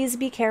 Please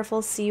be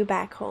careful. See you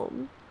back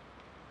home.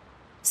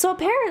 So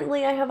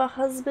apparently I have a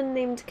husband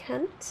named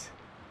Kent.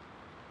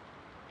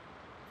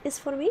 Is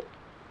for me.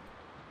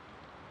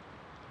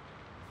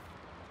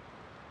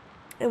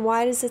 And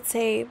why does it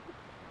say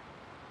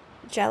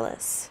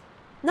jealous?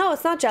 No,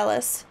 it's not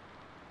jealous.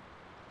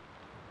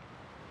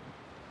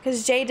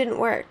 Because J didn't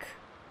work.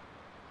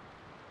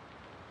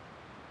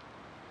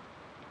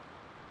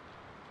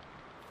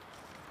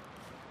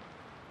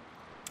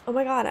 Oh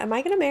my god, am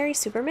I gonna marry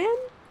Superman?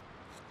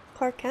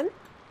 Clark Kent?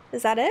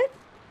 Is that it?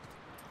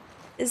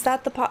 Is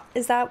that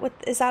is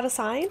that a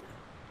sign?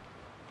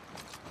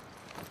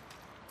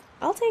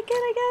 I'll take it,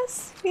 I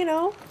guess. You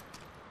know.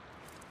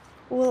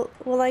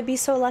 Will I be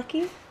so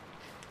lucky?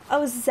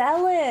 Oh,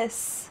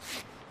 zealous.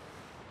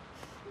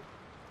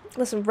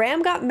 Listen,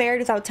 Ram got married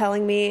without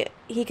telling me.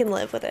 He can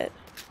live with it.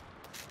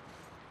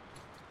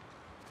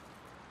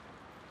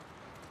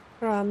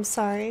 Oh, I'm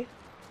sorry.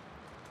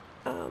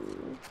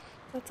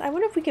 I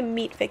wonder if we can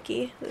meet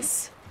Vicky.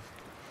 This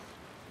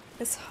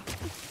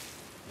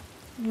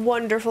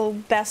wonderful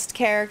best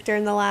character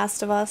in The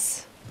Last of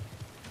Us.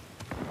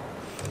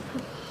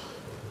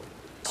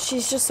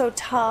 She's just so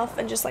tough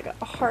and just like a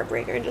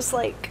heartbreaker and just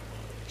like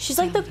she's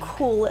like the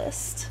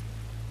coolest.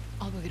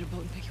 I'll go get a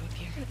boat and pick you up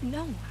here.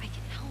 No, I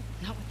can help.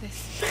 Not with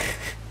this.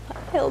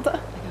 Hilda.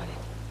 I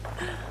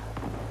got it.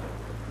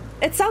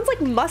 It sounds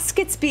like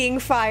muskets being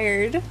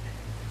fired.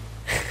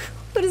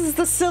 What is this,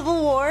 the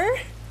Civil War?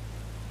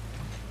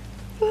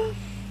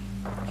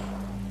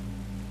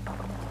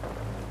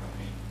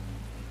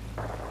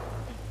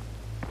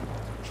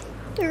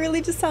 It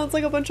really just sounds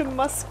like a bunch of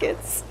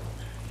muskets.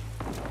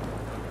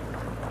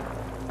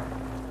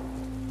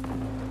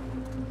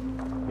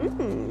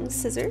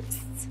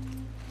 Scissors.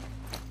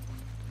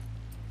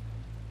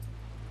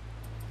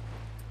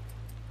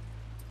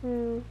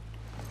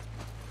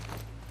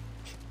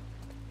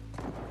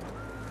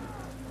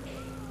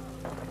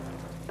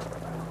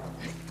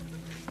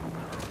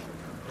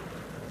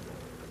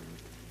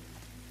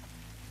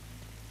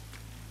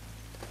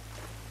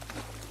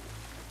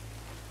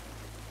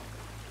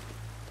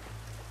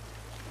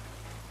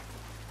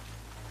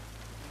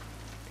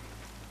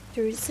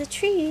 Through the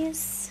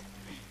trees.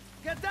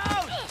 Get down!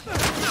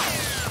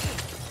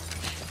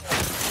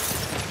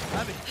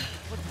 Abby,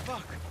 what the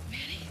fuck?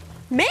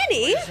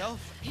 Manny?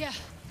 Yeah.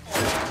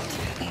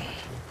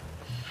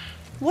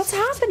 What's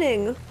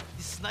happening?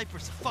 This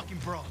sniper's a fucking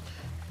pro. What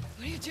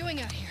are you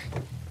doing out here?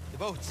 The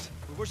boats.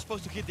 We were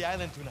supposed to hit the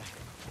island tonight.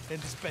 Then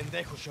this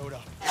pendejo showed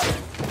up.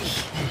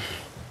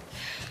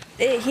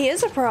 He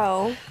is a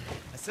pro.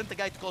 I sent the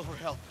guy to call for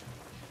help.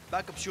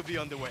 Backup should be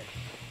on the way.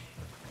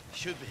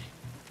 Should be.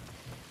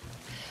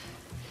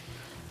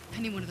 I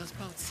need one of those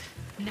boats.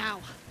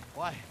 Now.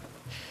 Why?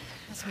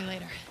 Ask me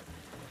later.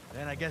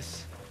 Then I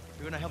guess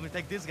you're gonna help me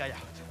take this guy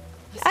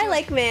out. I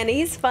like Manny.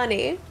 He's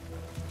funny.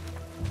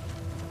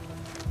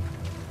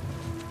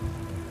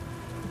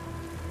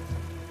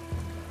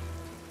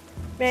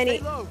 Manny,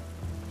 Stay low.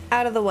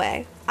 out of the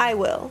way. I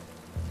will.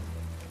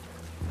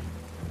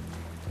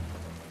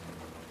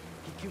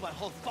 He killed my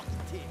whole fucking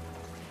team.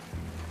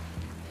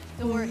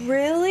 Don't worry.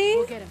 Really?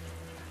 We'll get him.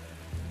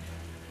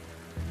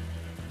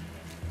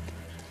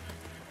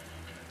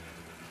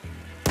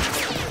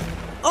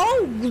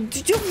 Oh,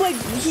 dude, like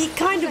he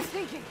kind of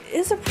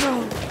is a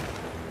pro.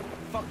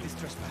 Fuck these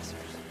trespassers.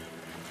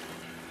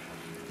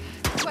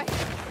 Wait.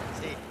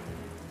 See?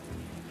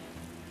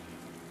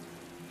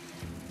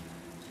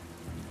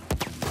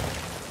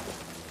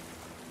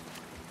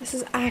 This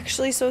is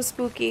actually so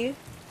spooky.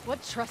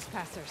 What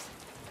trespassers?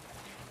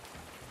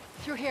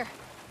 Through here.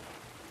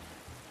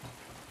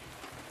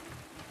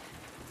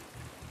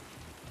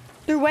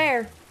 Through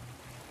where?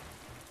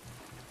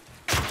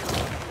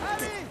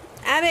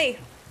 Abby,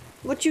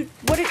 what are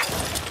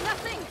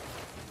Nothing!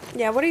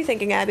 yeah, what are you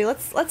thinking, Abby?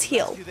 Let's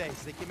heal. 2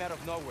 days, they came out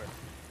of nowhere.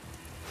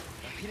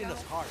 They're hitting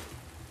us hard.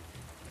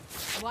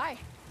 Why?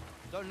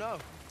 Don't know.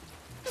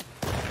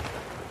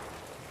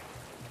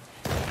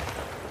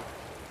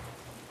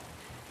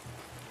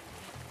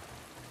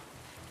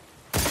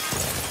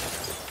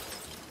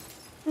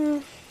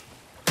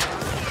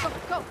 Go,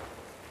 go!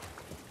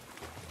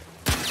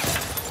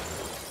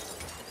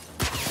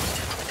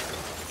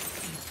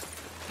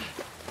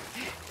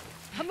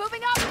 I'm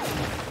moving up!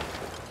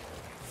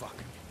 Fuck.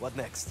 What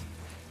next?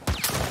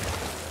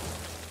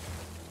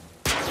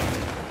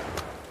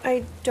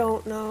 I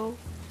don't know.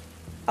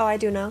 Oh, I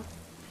do know.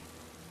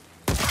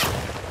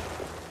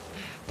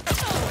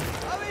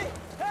 Abby!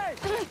 Hey!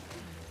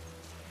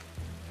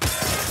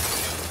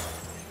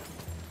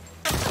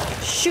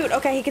 Shoot,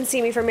 okay, he can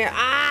see me from here.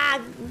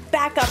 Ah,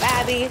 back up,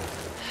 Abby.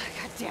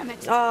 God damn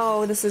it.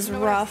 Oh, this is You know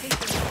what I was rough.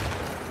 thinking?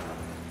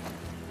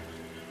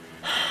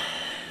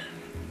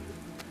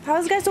 How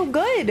is this guy so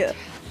good?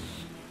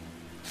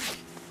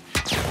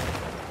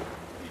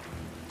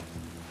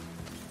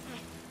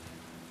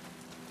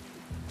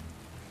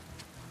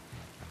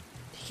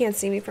 He can't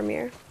see me from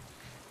here.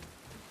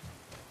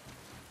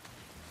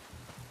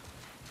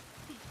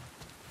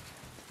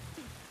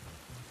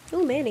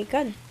 Oh, Manny,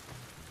 good.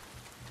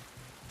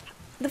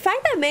 The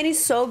fact that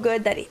Manny's so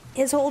good that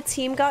his whole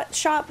team got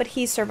shot, but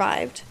he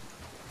survived.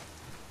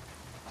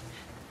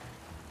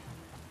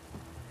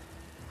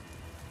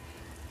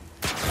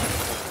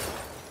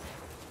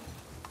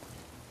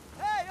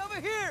 Hey, over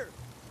here!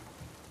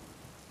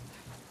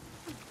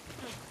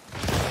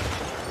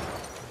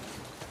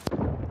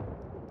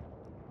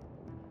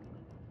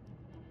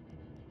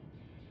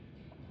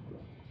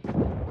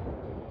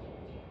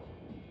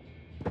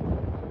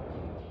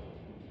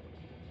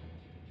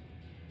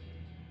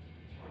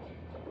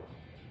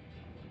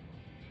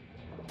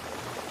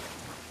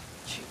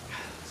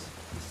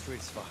 The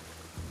street's fucked.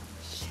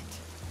 Shit.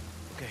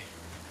 Okay,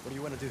 what do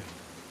you want to do?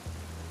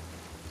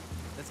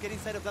 Let's get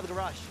inside of that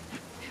garage.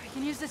 We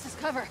can use this as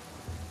cover. I'm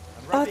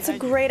Oh, right it's a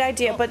behind you. great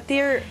idea, Go. but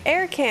they're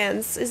air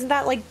cans. Isn't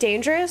that, like,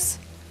 dangerous?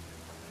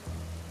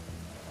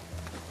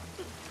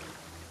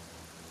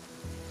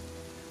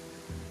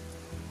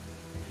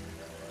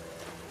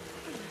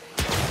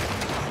 The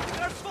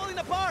car's falling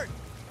apart!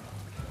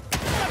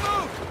 Gotta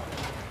move!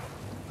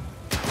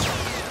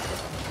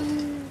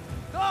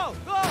 Go!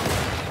 Go!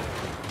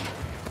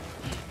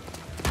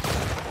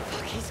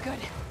 Fuck, he's good.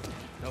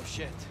 No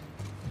shit.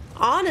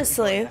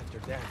 Honestly. After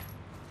that,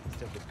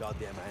 instead of the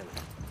goddamn island.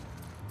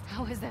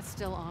 How is that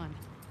still on?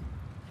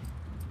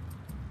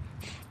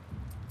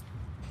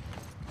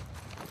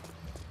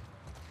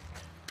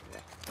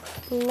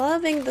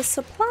 Loving the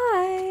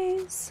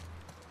supplies.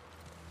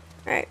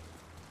 All right.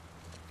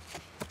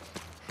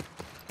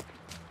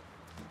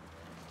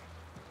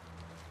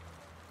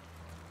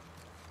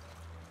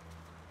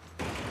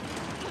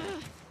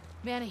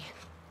 Manny.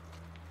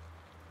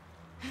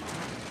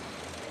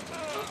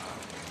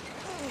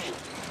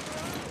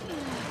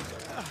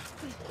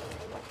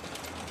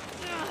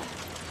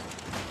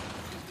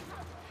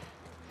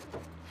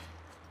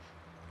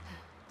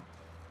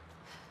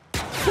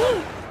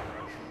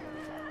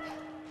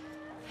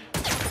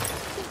 What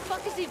the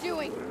fuck is he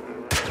doing?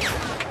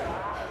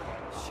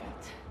 Shit.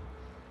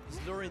 He's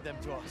luring them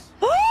to us.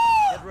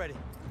 Get ready.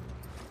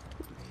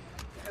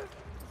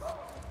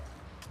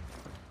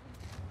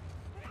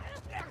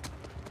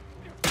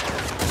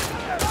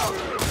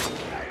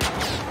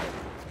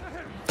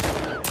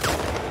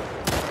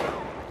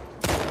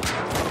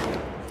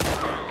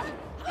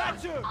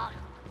 Got you!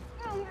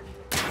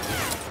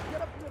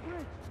 Get up to the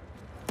bridge!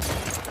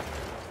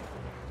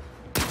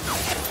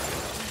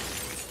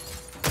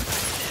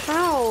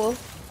 How?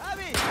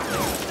 Abby!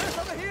 There's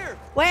over here!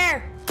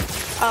 Where?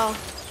 Oh.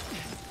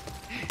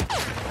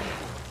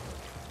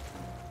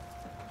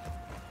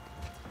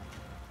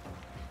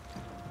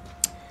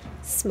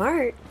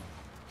 Smart.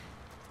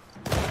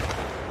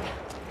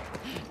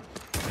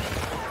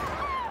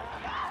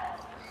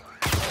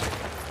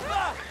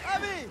 Ah,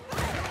 Abby!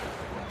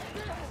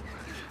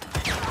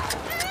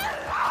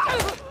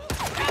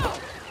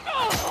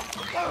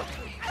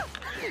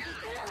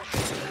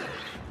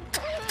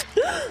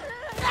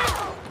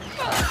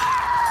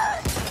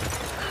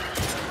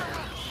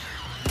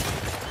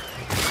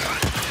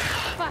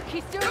 Fuck,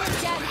 he's doing it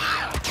again.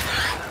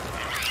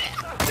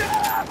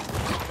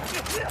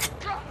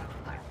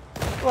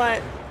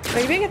 What? Are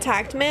you being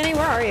attacked, Manny?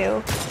 Where are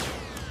you?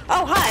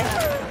 Oh, hi.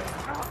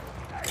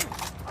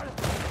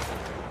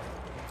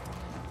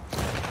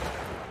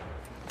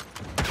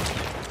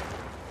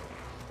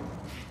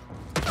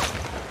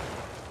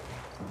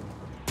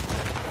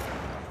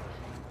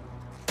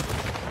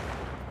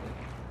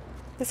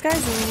 This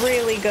guy's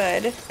really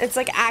good. It's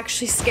like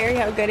actually scary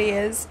how good he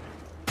is.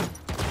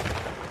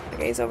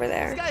 Okay, he's over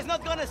there. This guy's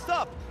not gonna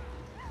stop!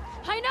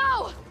 I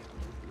know!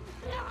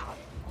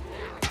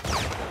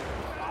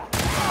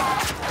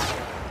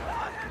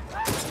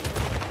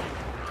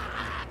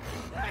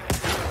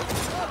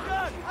 Oh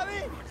god,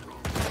 Abby!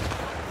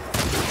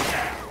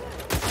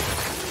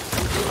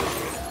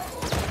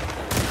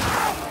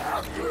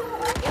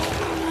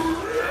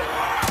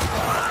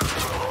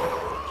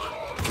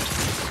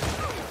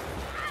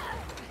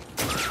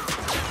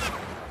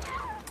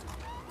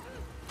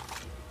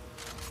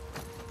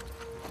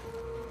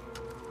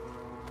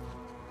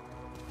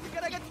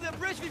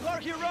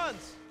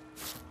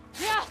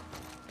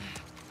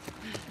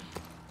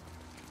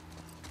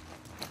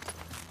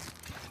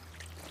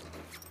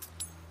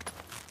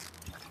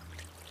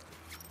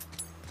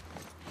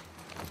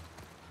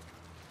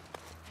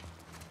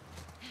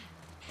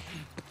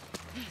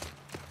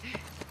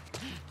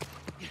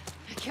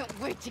 can't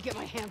wait to get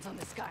my hands on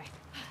this guy.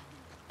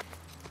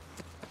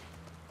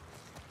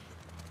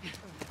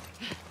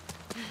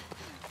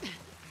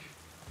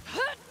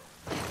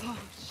 Oh,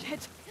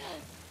 shit.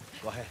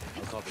 Go ahead.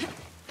 I'll cover you.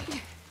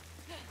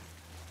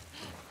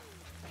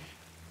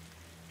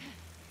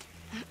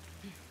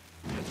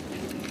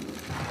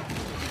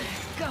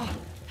 Go.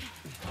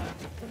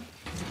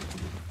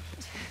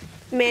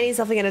 Manny's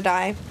definitely gonna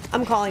die.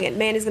 I'm calling it.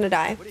 Manny's gonna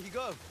die. Where did he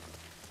go?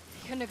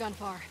 He couldn't have gone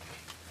far.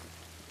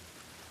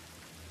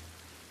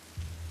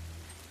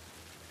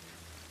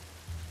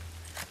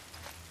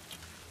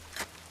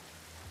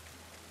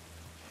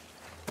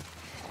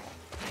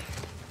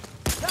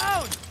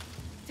 Down!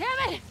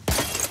 Damn it!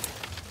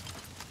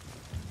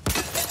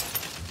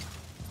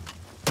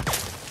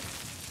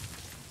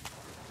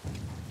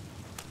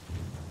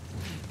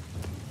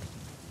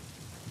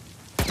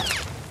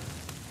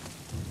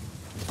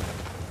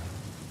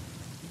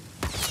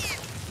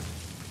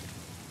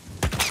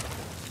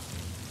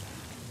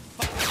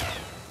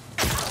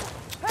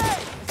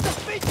 Hey! ¡Ese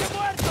pinche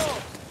muerto!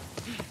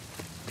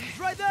 He's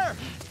right there!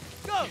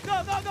 Go,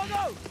 go, go, go,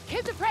 go!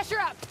 Keep the pressure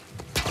up!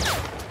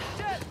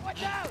 Shit!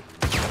 Watch out!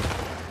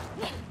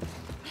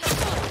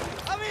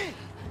 Abby!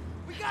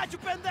 We got you,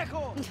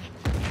 pendejo!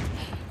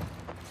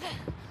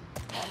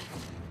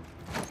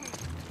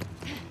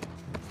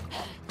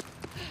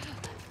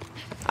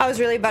 I was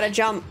really about to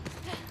jump.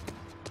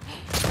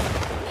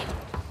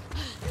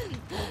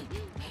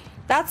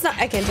 That's not.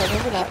 I can't jump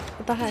over that.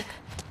 What the heck?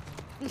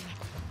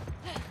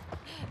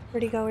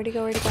 Where'd he go? Where'd he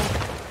go? Where'd he go?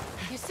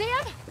 You see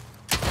him?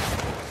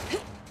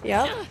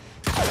 Yep. There!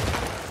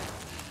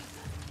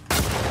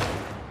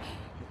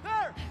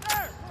 There!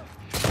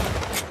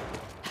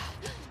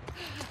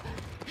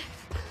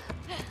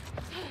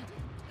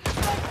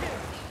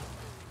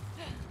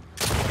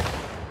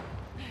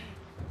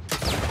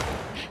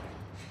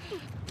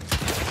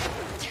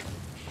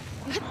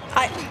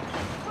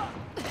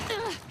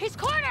 He's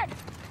cornered!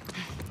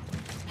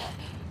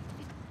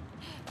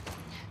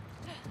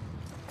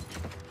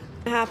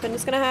 Happen.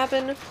 It's gonna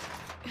happen.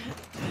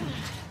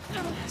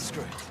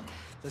 Screw it.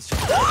 Let's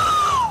just...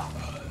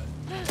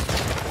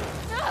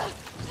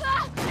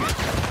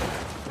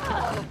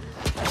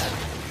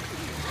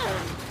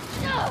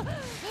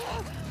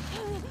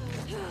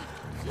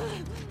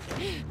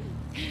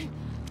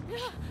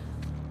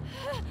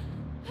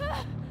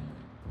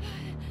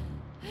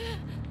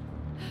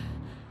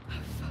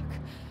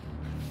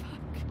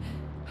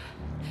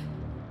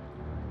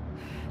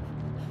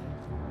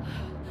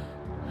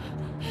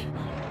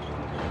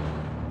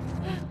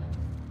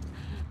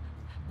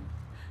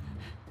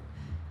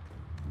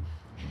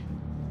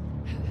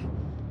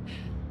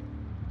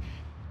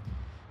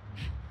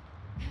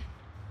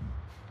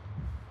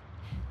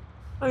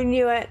 I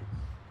knew it.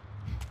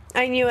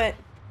 I knew it.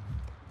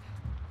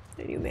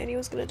 I knew Manny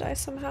was gonna die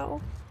somehow.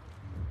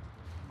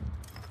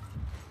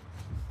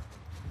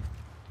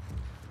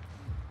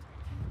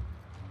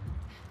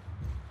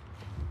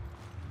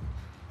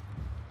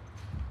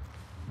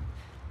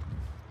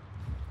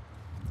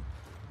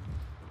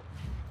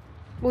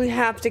 We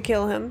have to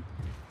kill him.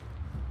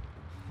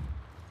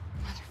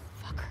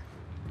 Motherfucker.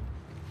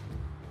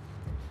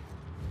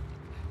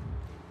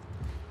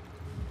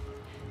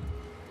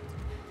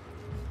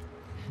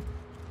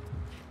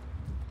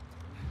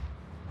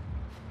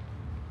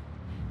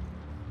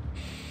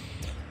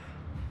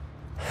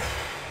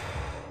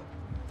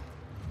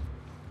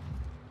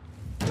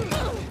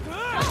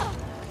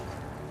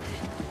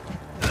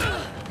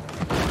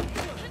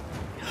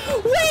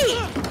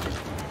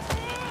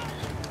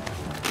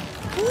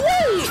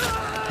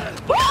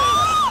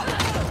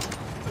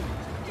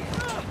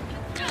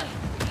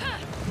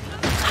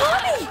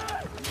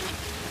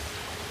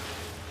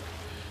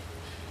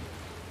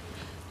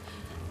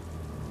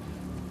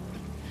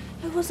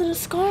 It wasn't a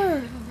scar. All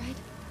right?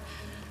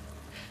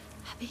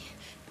 Abby.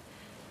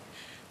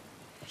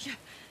 Yeah.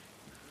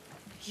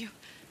 You.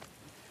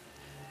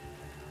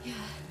 Yeah.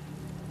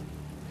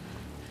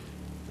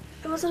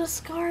 It wasn't a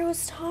scar, it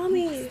was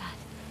Tommy.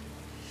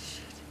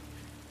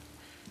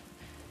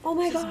 Oh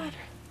my god.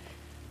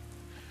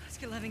 Let's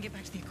get Lev and get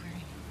back to the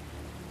aquarium.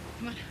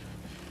 Come on.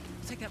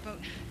 We'll take that boat.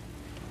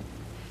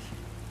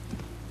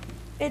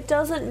 It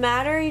doesn't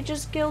matter, he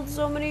just killed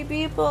so many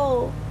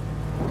people.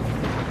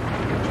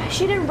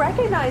 She didn't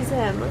recognize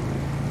him.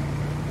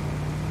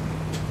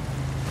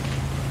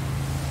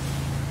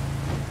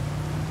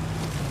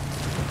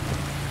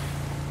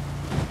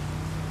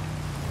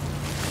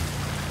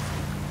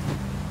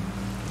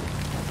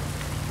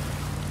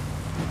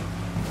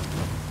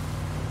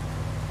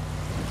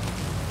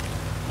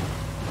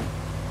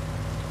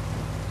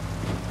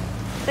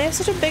 They have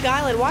such a big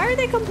island. Why are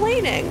they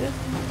complaining?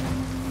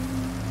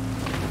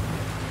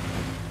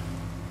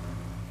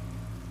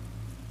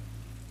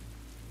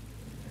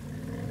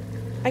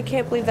 I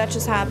can't believe that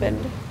just happened.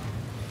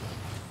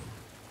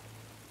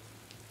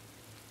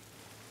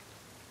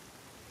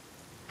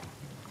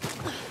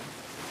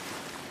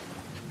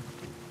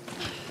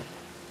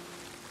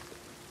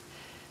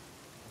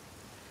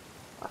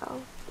 Wow.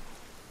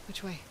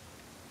 Which way?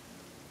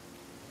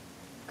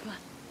 Come on.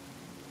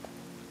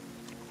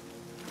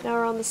 Now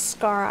we're on the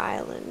Scar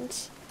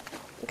Island.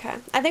 Okay.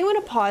 I think I'm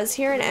gonna pause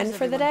here and end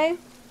for the day.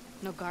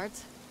 No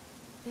guards?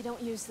 They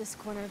don't use this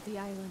corner of the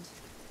island.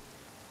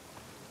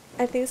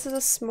 I think this is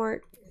a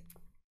smart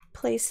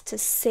place to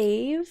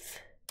save.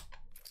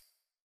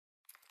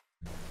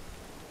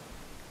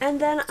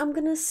 And then I'm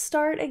gonna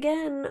start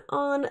again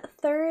on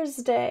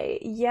Thursday.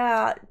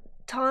 Yeah,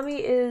 Tommy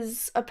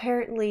is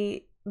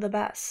apparently the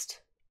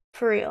best.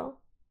 For real.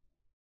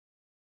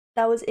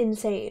 That was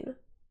insane.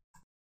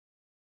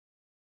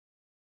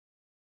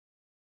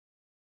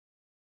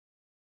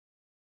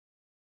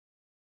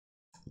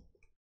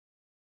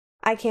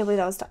 I can't believe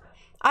that was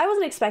I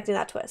wasn't expecting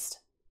that twist.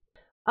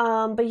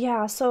 But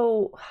yeah,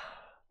 so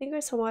thank you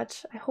guys so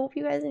much. I hope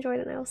you guys enjoyed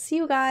it, and I will see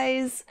you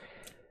guys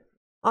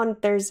on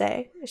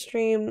Thursday. I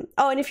stream.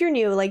 Oh, and if you're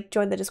new, like,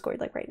 join the Discord,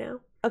 like, right now.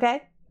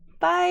 Okay?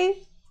 Bye!